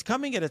 And it's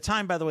coming at a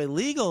time, by the way,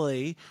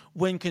 legally,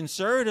 when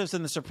conservatives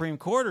in the Supreme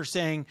Court are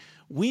saying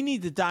we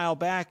need to dial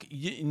back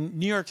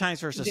New York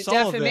Times versus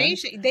Sullivan.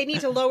 Defamation. They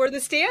need to lower the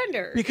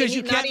standard. Because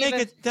you can't make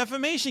a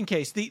defamation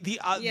case. The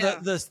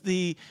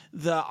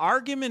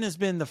argument has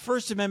been the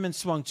First Amendment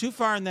swung too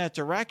far in that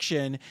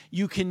direction.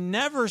 You can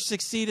never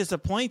succeed as a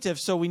plaintiff,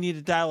 so we need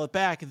to dial it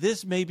back.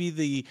 This may be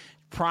the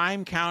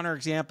prime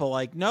counterexample.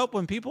 Like, nope,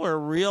 when people are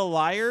real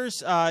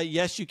liars,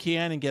 yes, you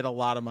can, and get a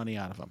lot of money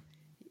out of them.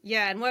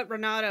 Yeah, and what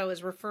Renato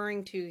is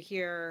referring to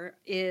here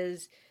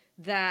is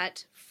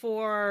that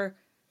for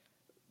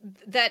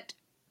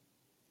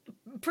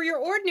your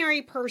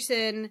ordinary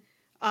person,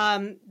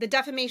 the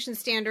defamation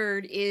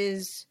standard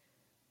is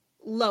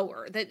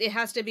lower. That it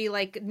has to be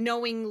like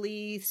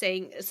knowingly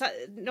saying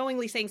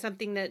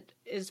something that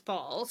is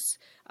false,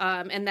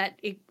 and that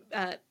it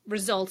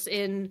results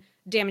in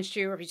damage to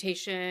your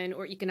reputation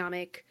or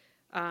economic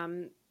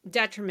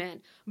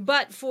detriment.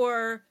 But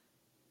for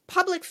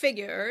public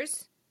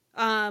figures,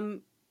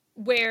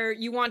 where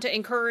you want to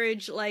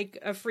encourage like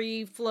a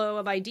free flow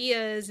of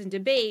ideas and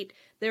debate,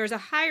 there's a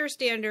higher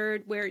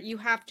standard where you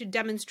have to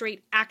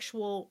demonstrate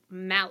actual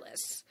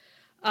malice.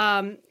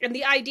 And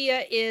the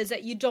idea is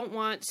that you don't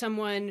want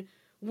someone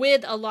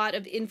with a lot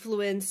of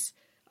influence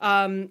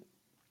to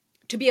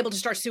be able to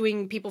start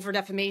suing people for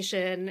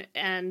defamation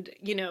and,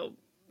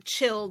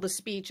 chill the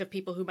speech of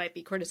people who might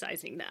be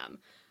criticizing them.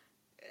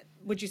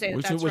 Would you say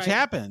that's which right?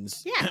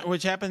 happens? Yeah.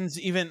 Which happens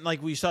even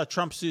like we saw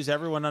Trump sues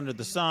everyone under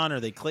the sun,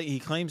 or he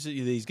claims that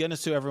he's going to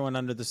sue everyone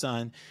under the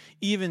sun,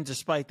 even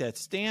despite that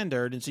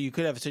standard. And so you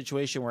could have a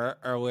situation where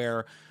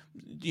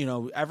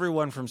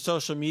everyone from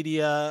social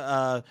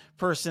media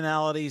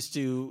personalities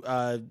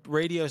to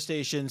radio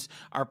stations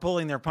are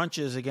pulling their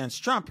punches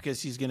against Trump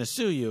because he's going to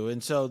sue you.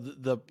 And so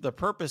the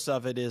purpose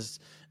of it is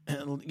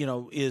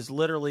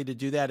literally to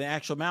do that. And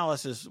actual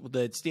malice is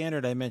the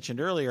standard I mentioned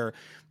earlier.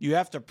 You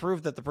have to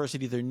prove that the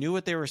person either knew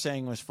what they were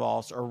saying was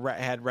false or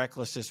had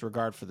reckless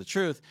disregard for the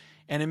truth.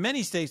 And in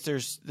many states,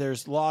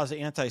 there's laws,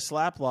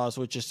 anti-SLAPP laws,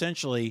 which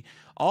essentially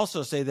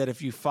also say that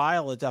if you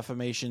file a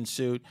defamation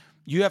suit,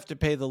 you have to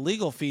pay the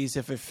legal fees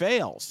if it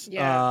fails.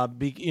 Yeah.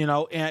 And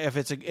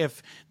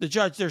if the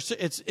judge,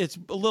 it's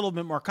a little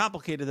bit more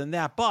complicated than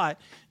that,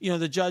 but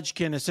the judge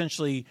can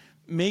essentially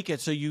make it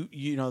so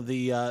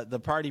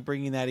the party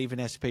bringing that even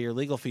has to pay your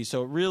legal fees.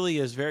 So it really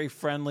is very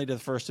friendly to the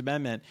First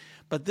Amendment.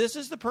 But this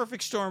is the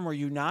perfect storm where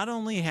you not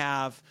only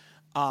have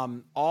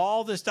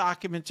all this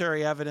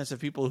documentary evidence of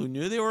people who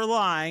knew they were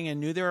lying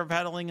and knew they were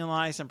peddling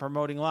lies and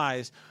promoting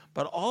lies,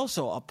 but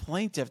also a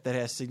plaintiff that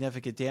has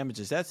significant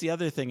damages. That's the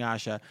other thing,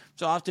 Asha.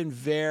 It's often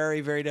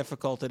very, very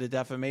difficult in a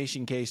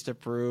defamation case to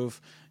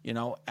prove,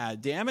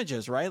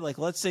 damages, right? Like,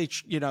 let's say,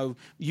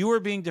 you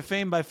were being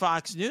defamed by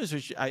Fox News,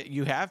 which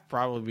you have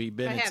probably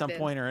been at some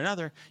point or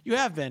another. You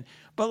have been.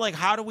 But, like,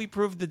 how do we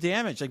prove the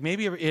damage? Like,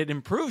 maybe it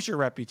improves your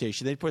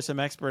reputation. They'd put some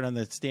expert on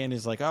the stand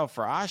who's like, oh,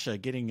 for Asha,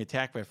 getting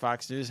attacked by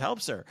Fox News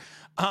helps her.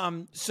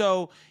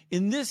 So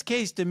in this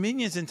case,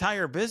 Dominion's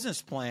entire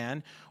business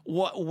plan,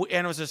 and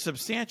it was a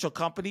substantial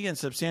company and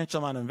substantial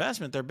amount of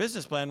investment, their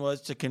business plan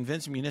was to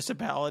convince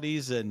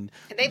municipalities and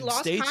they've lost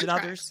states contracts. And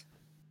others.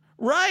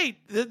 Right.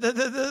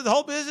 The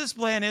whole business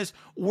plan is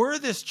we're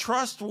this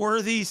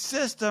trustworthy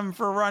system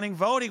for running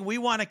voting. We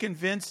want to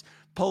convince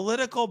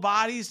political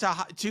bodies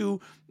to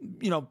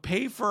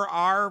pay for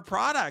our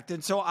product.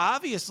 And so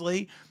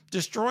obviously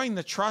destroying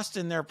the trust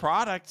in their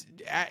product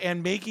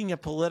and making a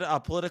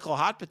political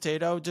hot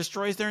potato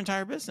destroys their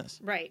entire business.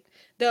 Right.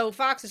 Though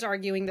Fox is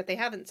arguing that they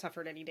haven't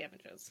suffered any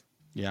damages.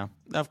 Yeah,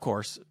 of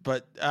course.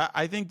 But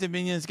I think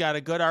Dominion's got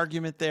a good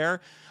argument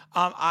there.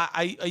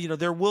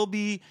 There will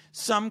be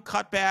some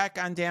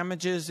cutback on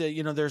damages.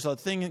 There's a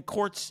thing in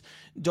courts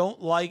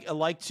don't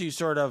like to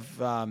sort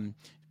of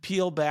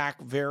peel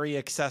back very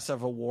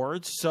excessive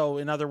awards. So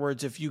in other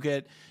words, if you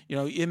get,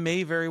 it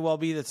may very well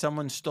be that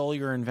someone stole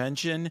your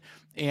invention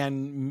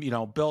and,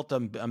 built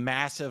a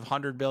massive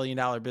 $100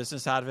 billion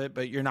business out of it,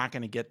 but you're not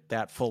going to get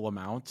that full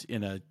amount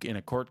in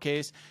a court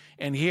case.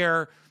 And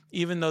here,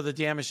 even though the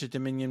damage to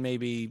Dominion may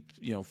be,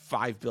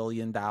 $5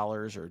 billion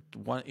or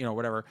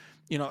whatever,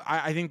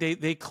 I think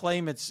they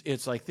claim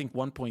it's like, I think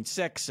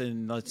 1.6,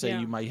 and let's say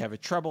you might have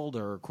it trebled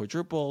or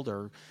quadrupled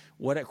or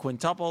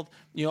quintupled,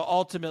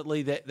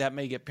 ultimately that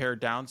may get pared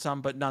down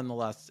some, but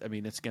nonetheless, I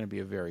mean, it's going to be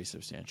a very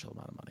substantial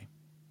amount of money.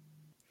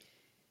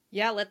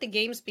 Yeah, let the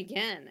games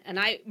begin. And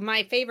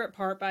my favorite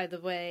part, by the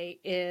way,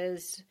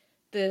 is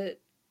the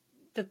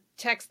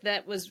text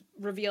that was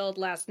revealed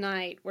last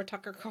night where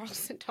Tucker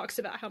Carlson talks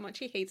about how much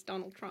he hates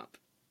Donald Trump.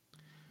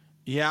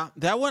 Yeah,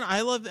 that one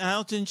I love.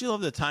 Didn't you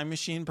love the time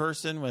machine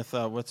person with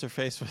what's her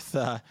face with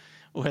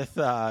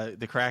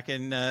the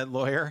Kraken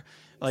lawyer?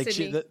 Like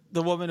the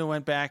woman who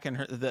went back and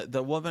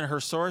the woman, her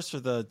source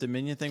for the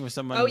Dominion thing was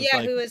someone. Oh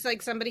yeah, who was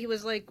like somebody who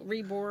was like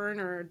reborn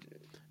or.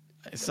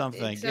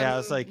 something. It's Yeah, it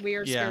was like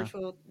weird yeah.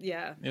 spiritual.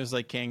 Yeah. It was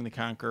like Kang the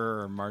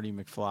Conqueror or Marty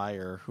McFly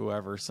or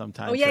whoever.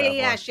 Sometime. Oh yeah, yeah,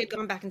 yeah. traveler. She had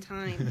gone back in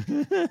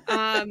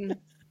time.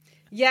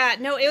 Yeah,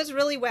 no, it was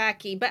really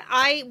wacky. But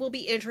I will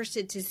be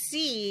interested to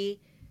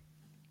see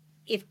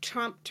if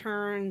Trump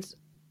turns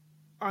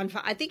on.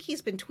 I think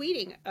he's been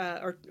tweeting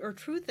or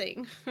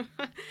truthing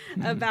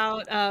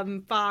about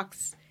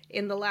Fox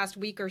in the last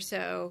week or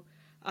so.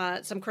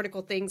 Some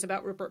critical things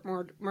about Rupert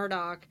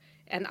Murdoch,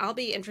 and I'll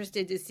be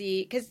interested to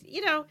see because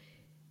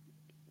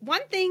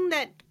one thing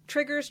that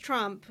triggers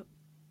Trump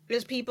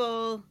is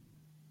people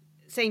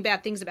saying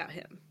bad things about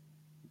him.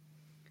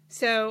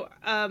 So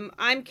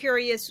I'm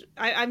curious.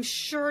 I'm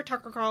sure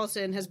Tucker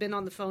Carlson has been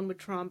on the phone with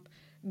Trump,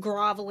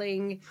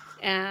 groveling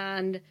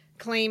and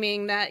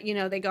claiming that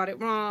they got it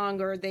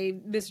wrong or they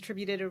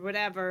misattributed or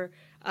whatever.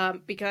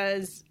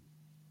 Because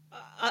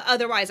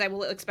otherwise, I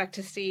will expect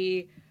to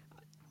see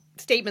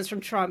statements from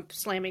Trump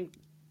slamming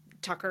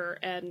Tucker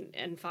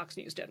and Fox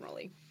News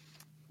generally.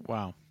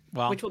 Wow.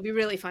 Well, which will be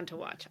really fun to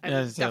watch. I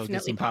will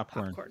definitely pop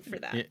popcorn for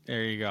that. Yeah,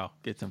 there you go.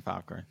 Get some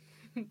popcorn.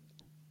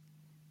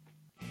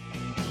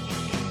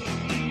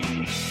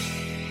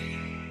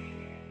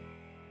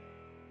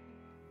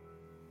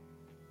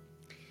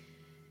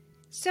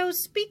 So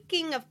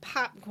speaking of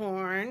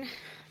popcorn,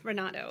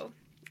 Renato,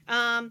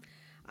 I'm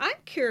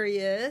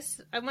curious.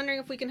 I'm wondering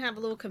if we can have a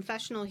little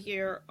confessional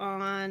here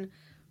on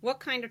what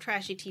kind of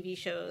trashy TV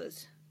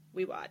shows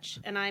we watch.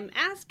 And I'm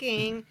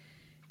asking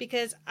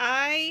because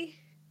I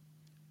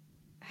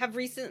have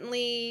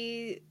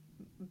recently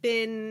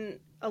been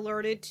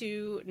alerted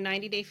to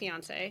 90 Day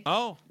Fiancé.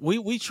 Oh,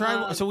 we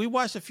tried. So we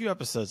watched a few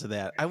episodes of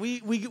that. We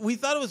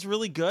thought it was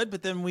really good,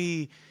 but then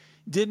we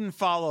didn't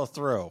follow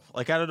through.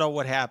 Like, I don't know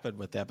what happened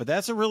with that, but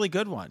that's a really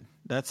good one.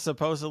 That's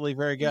supposedly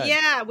very good.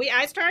 Yeah,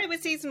 I started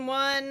with season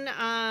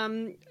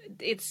 1.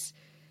 It's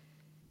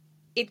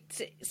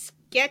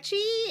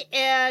sketchy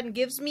and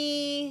gives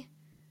me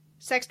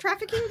sex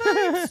trafficking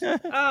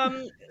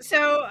vibes.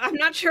 So I'm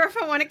not sure if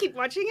I want to keep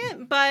watching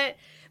it, but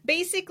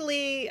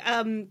basically,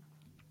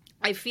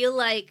 I feel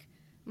like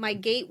my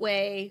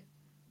gateway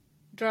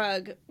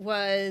drug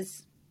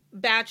was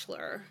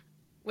Bachelor,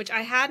 which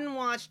I hadn't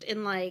watched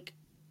in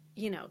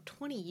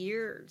 20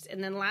 years.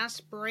 And then last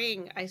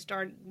spring, I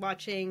started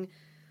watching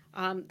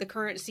the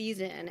current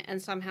season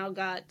and somehow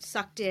got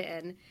sucked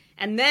in.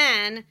 And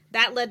then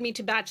that led me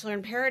to Bachelor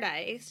in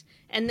Paradise.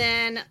 And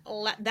then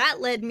that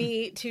led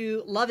me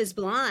to Love is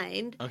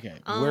Blind. Okay.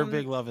 We're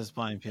big Love is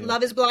Blind people.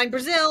 Love is Blind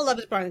Brazil, Love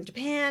is Blind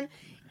Japan.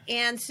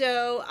 And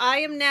so I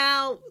am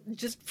now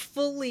just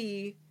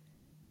fully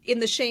in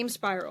the shame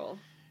spiral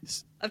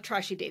of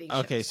trashy dating shows.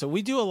 Okay, so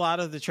we do a lot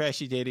of the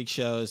trashy dating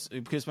shows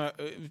because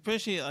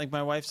especially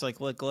my wife's like,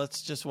 look,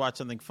 let's just watch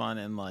something fun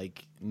and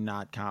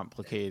not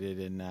complicated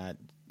and not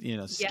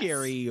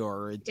scary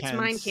or intense. It's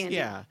mind candy.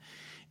 Yeah.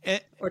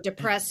 Or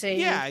depressing.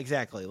 Yeah,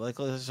 exactly.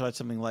 Let's watch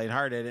something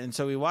lighthearted. And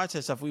so we watch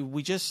that stuff.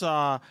 We just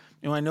saw,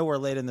 I know we're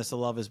late in this, the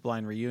Love is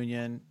Blind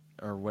reunion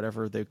or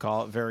whatever they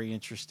call it. Very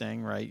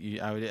interesting, right?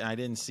 I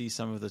didn't see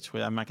some of the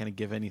twist. I'm not going to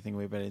give anything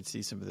away, but I did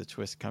see some of the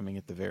twists coming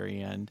at the very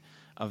end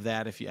of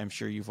that. I'm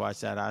sure you've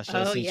watched that,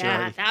 Asha. Oh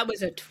yeah, that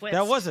was a twist.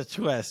 That was a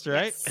twist,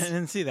 right? Yes. I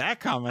didn't see that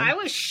coming. I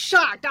was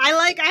shocked.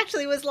 I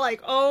actually was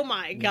like, "Oh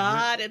my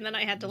god!" And then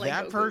I had to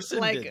that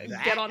person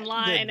get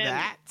online did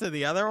that to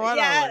the other one.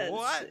 Yes. I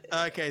was like,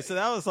 what? Okay, so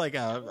that was like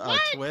a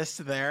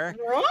twist there.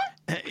 What?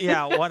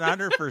 Yeah,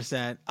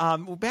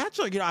 100%.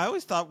 Bachelor. I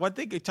always thought one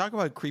thing. Talk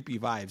about creepy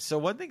vibes. So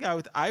one thing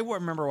I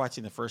remember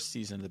watching the first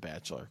season of The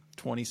Bachelor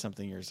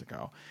 20-something years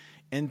ago,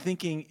 and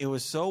thinking it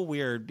was so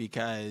weird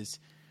because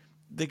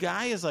the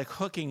guy is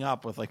hooking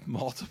up with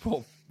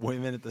multiple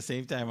women at the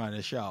same time on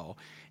a show.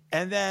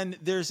 And then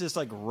there's this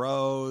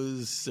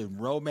rose and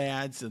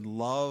romance and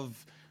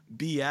love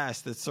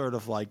BS that's sort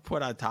of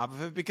put on top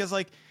of it because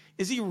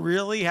is he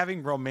really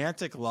having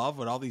romantic love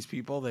with all these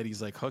people that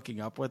he's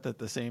hooking up with at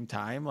the same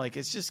time?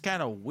 It's just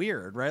kind of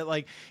weird,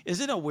 right?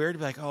 Isn't it weird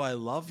to be oh, I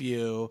love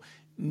you,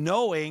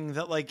 knowing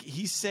that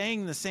he's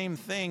saying the same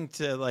thing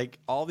to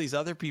all these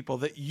other people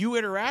that you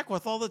interact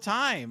with all the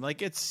time?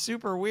 It's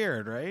super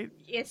weird, right?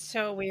 It's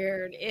so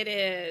weird. It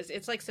is.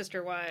 It's like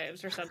Sister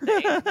Wives or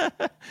something.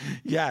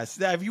 Yes.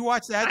 Have you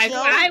watched that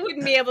show? I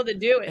wouldn't be able to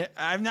do it.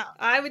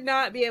 I would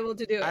not be able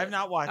to do it. I've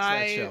not watched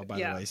that show, by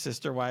the way.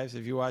 Sister Wives.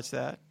 Have you watched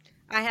that?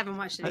 I haven't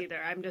watched it either.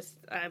 I'm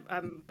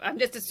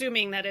just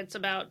assuming that it's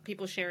about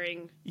people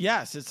sharing.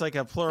 Yes, it's like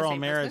a plural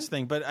marriage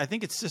thing, but I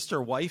think it's sister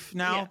wife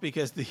now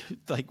because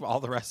all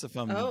the rest of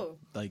them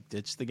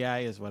ditched the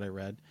guy is what I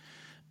read.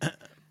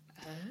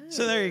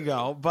 So there you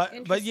go.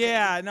 But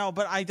yeah, no,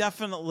 but I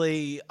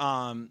definitely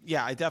we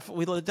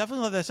definitely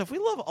love that stuff. We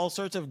love all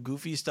sorts of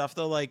goofy stuff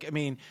though.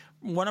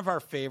 One of our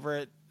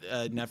favorite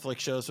Netflix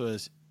shows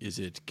was Is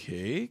It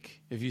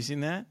Cake? Have you seen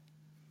that?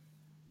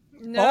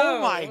 No.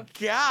 Oh my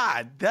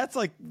God. That's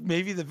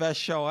maybe the best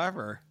show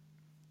ever.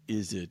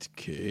 Is it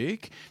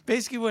cake?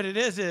 Basically what it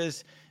is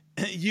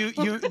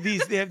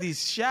they have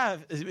these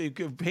chefs,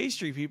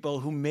 pastry people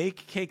who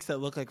make cakes that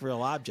look like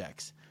real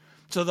objects.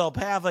 So they'll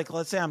have like,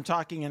 let's say I'm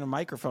talking in a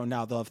microphone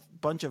now. They'll have a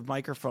bunch of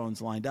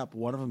microphones lined up.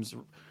 One of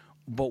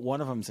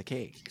them's a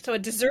cake. So a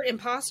dessert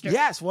imposter.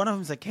 Yes, one of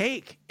them's a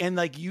cake, and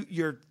like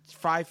you're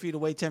 5 feet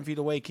away, 10 feet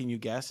away. Can you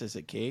guess? Is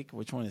it cake?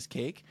 Which one is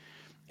cake?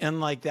 And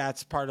like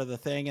that's part of the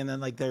thing. And then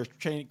like they're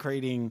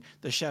creating,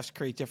 the chefs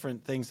create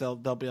different things. They'll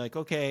be like,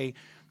 okay,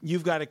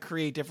 you've got to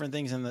create different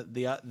things, and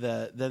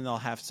then they'll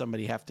have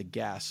somebody have to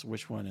guess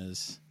which one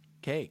is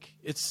cake.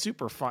 It's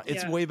super fun.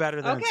 It's way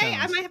better than it sounds.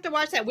 I might have to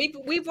watch that.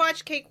 We've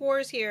watched Cake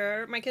Wars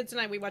here. My kids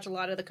and I, we watch a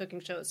lot of the cooking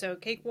shows. So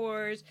Cake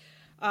Wars.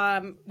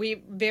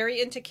 We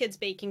very into kids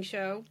baking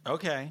show.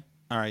 Okay.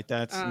 All right.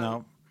 That's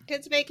no.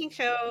 Kids baking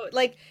show.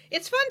 Like,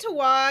 it's fun to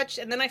watch,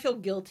 and then I feel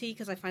guilty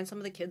because I find some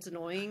of the kids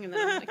annoying, and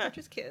then I'm like, they're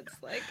just kids.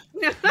 Like,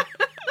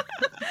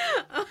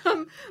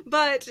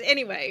 but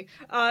anyway,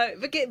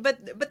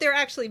 but they're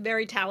actually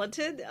very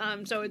talented.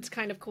 So it's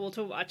kind of cool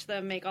to watch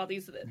them make all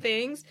these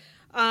things.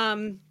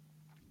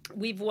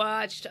 We've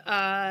watched.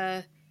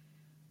 Oh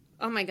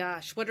my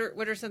gosh, what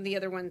are some of the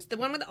other ones? The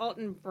one with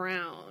Alton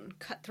Brown,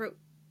 Cutthroat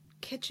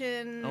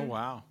Kitchen. Oh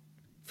wow.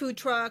 Food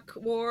Truck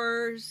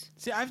Wars.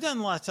 See, I've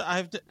done lots.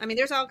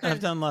 There's all kinds. I've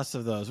done less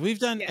of those. We've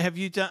done. Yeah. Have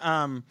you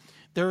done?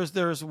 There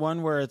was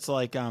one where it's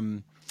like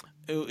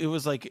it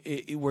was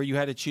like where you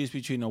had to choose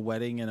between a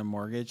wedding and a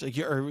mortgage, like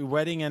or a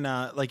wedding and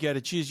like you had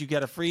to choose. You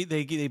got a free.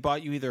 They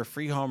bought you either a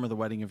free home or the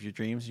wedding of your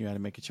dreams. And you had to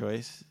make a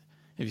choice.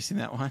 Have you seen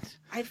that one?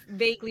 I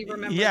vaguely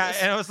remember. Yeah,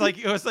 this. And it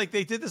was like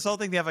they did this whole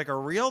thing. They have like a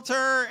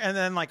realtor and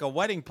then like a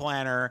wedding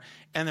planner,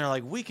 and they're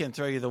like, we can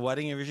throw you the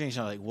wedding of your dreams.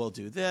 And they're like, we'll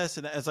do this,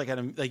 and it's like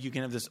you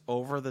can have this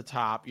over the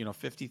top,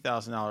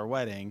 $50,000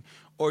 wedding,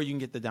 or you can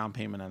get the down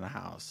payment on a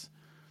house.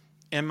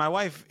 And my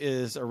wife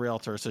is a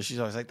realtor, so she's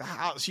always like the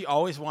house. She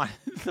always wanted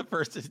the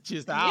person to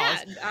choose the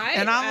house.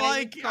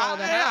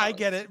 Yeah, I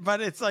get it,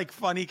 but it's like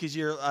funny because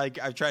you're like,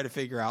 I've tried to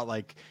figure out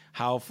like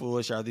how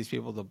foolish are these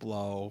people to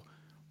blow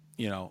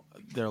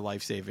their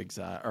life savings,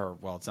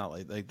 it's not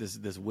like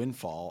this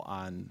windfall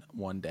on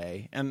one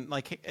day, and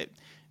like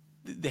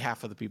the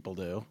half of the people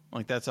do.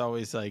 Like that's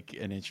always like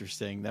an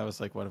interesting. That was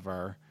like one of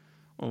our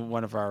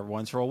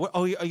ones for.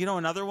 Oh,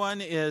 another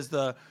one is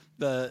the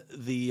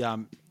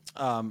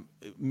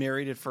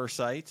Married at First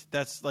Sight.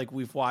 That's like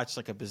we've watched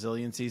like a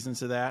bazillion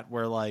seasons of that,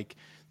 where like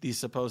these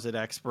supposed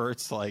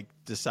experts like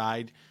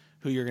decide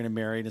who you're going to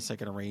marry, and it's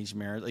like an arranged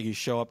marriage. Like you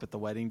show up at the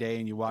wedding day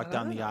and you walk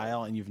down the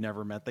aisle and you've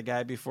never met the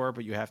guy before,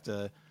 but you have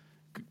to,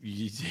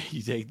 you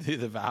take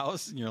the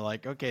vows and you're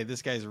like, okay,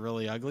 this guy's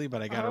really ugly,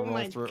 but I got to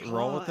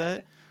roll with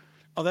it.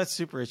 Oh, that's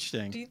super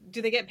interesting.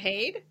 Do they get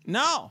paid?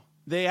 No,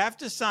 they have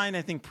to sign,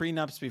 I think,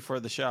 prenups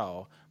before the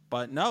show.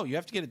 But no, you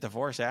have to get a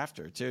divorce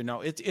after too. No,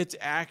 it's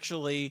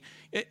actually.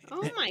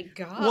 Oh my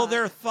god! Well,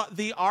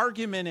 the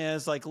argument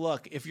is like,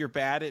 look, if you're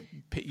bad at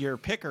your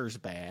picker's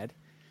bad,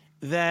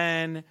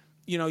 then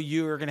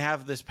you're going to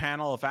have this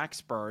panel of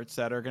experts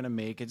that are going to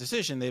make a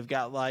decision. They've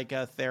got like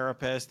a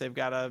therapist, they've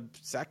got a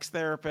sex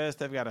therapist,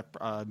 they've got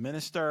a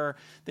minister.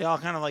 They all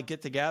kind of like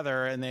get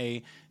together and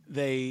they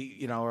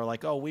are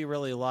like, oh, we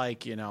really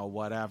like,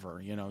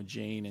 whatever,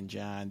 Jane and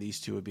John, these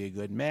two would be a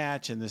good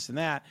match and this and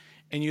that.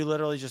 And you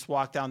literally just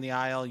walk down the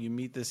aisle, you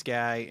meet this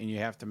guy and you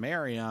have to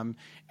marry him.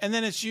 And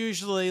then it's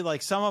usually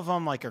like some of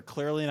them like are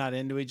clearly not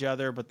into each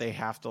other, but they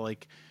have to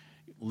like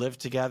live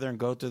together and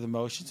go through the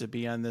motions to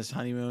be on this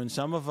honeymoon.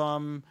 Some of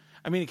them,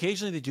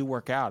 occasionally they do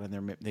work out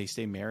and they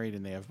stay married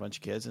and they have a bunch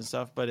of kids and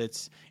stuff. But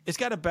it's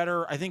got a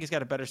better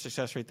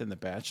success rate than The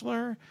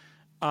Bachelor,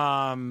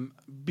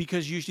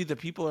 because usually the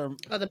people are.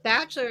 Oh, The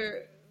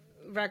Bachelor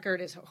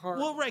record is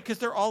horrible. Well, right, because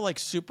they're all like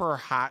super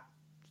hot,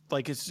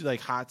 like it's like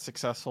hot,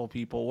 successful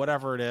people,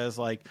 whatever it is,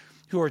 like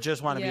who are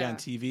just want to be on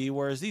TV.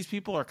 Whereas these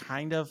people are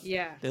kind of,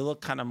 they look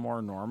kind of more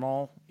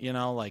normal,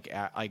 like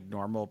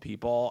normal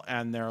people,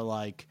 and they're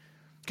like.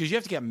 Because you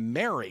have to get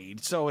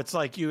married, so it's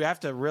like you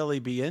have to really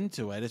be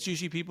into it. It's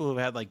usually people who've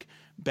had like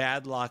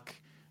bad luck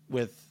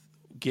with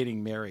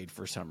getting married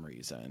for some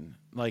reason.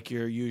 Like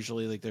you're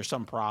usually like there's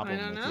some problem.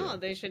 I don't know.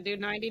 They should do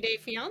 90 Day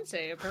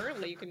Fiance.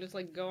 Apparently, you can just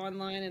like go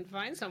online and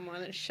find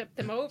someone and ship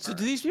them over. So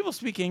do these people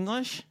speak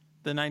English?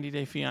 The 90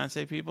 Day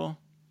Fiance people,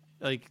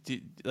 do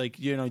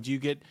you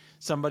get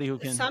somebody who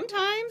can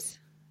sometimes?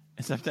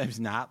 And sometimes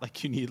not.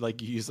 Like you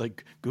use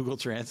like Google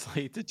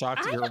Translate to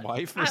talk to your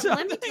wife or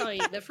something. Let me tell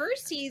you, the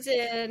first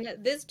season,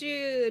 this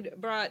dude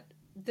brought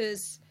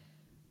this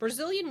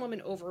Brazilian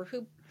woman over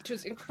who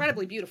was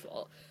incredibly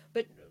beautiful,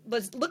 but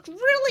looked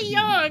really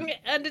young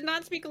and did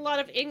not speak a lot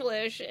of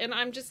English. And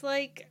I'm just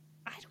like,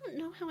 I don't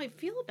know how I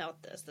feel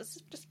about this. This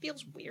just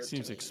feels weird.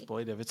 Seems to me.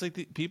 Exploitive. It's like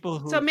the people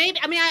who. So maybe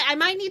I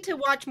might need to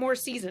watch more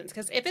seasons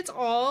because if it's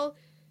all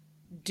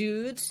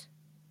dudes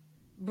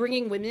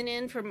bringing women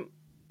in from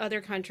other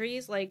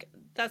countries, like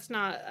that's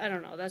not, I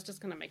don't know, that's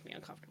just gonna make me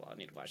uncomfortable. I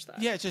need to watch that.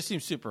 Yeah, it just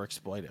seems super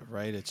exploitive,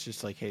 right? It's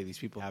just like, hey, these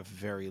people have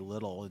very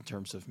little in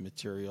terms of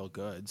material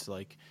goods,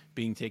 like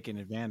being taken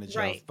advantage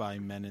of by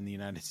men in the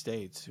United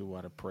States who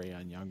want to prey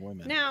on young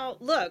women. Now,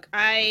 look,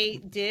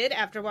 I did,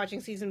 after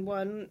watching season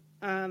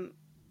 1,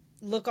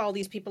 look all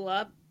these people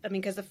up.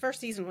 Because the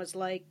first season was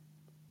like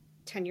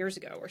 10 years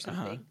ago or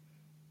something.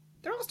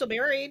 They're all still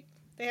married.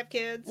 They have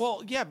kids.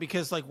 Well, yeah,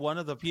 because like one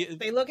of the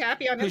they look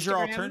happy on Instagram. Because your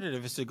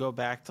alternative is to go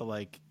back to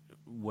like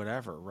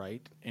whatever,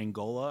 right?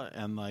 Angola,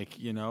 and like,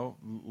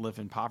 live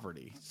in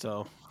poverty.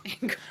 So,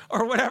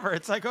 or whatever.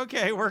 It's like,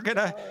 okay, we're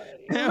gonna,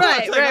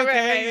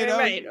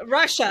 right.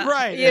 Russia,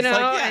 right? It's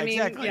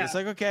exactly. It's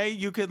like, okay,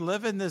 you could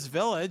live in this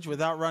village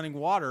without running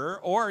water,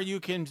 or you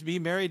can be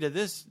married to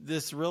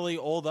this really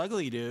old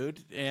ugly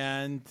dude,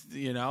 and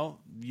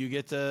you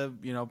get to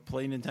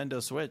play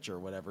Nintendo Switch or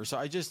whatever. So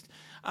I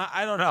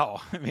don't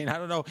know. I mean, I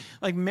don't know.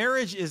 Like,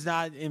 marriage is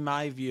not, in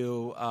my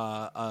view,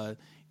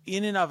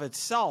 in and of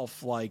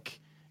itself, like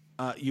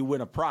you win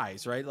a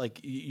prize, right?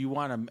 Like you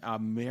want a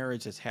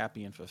marriage that's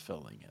happy and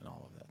fulfilling and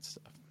all of that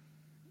stuff.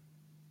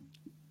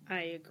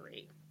 I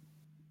agree.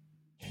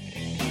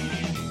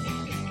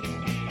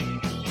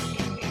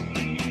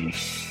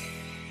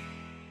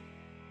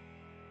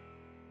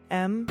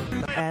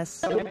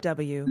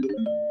 MSW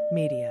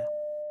Media.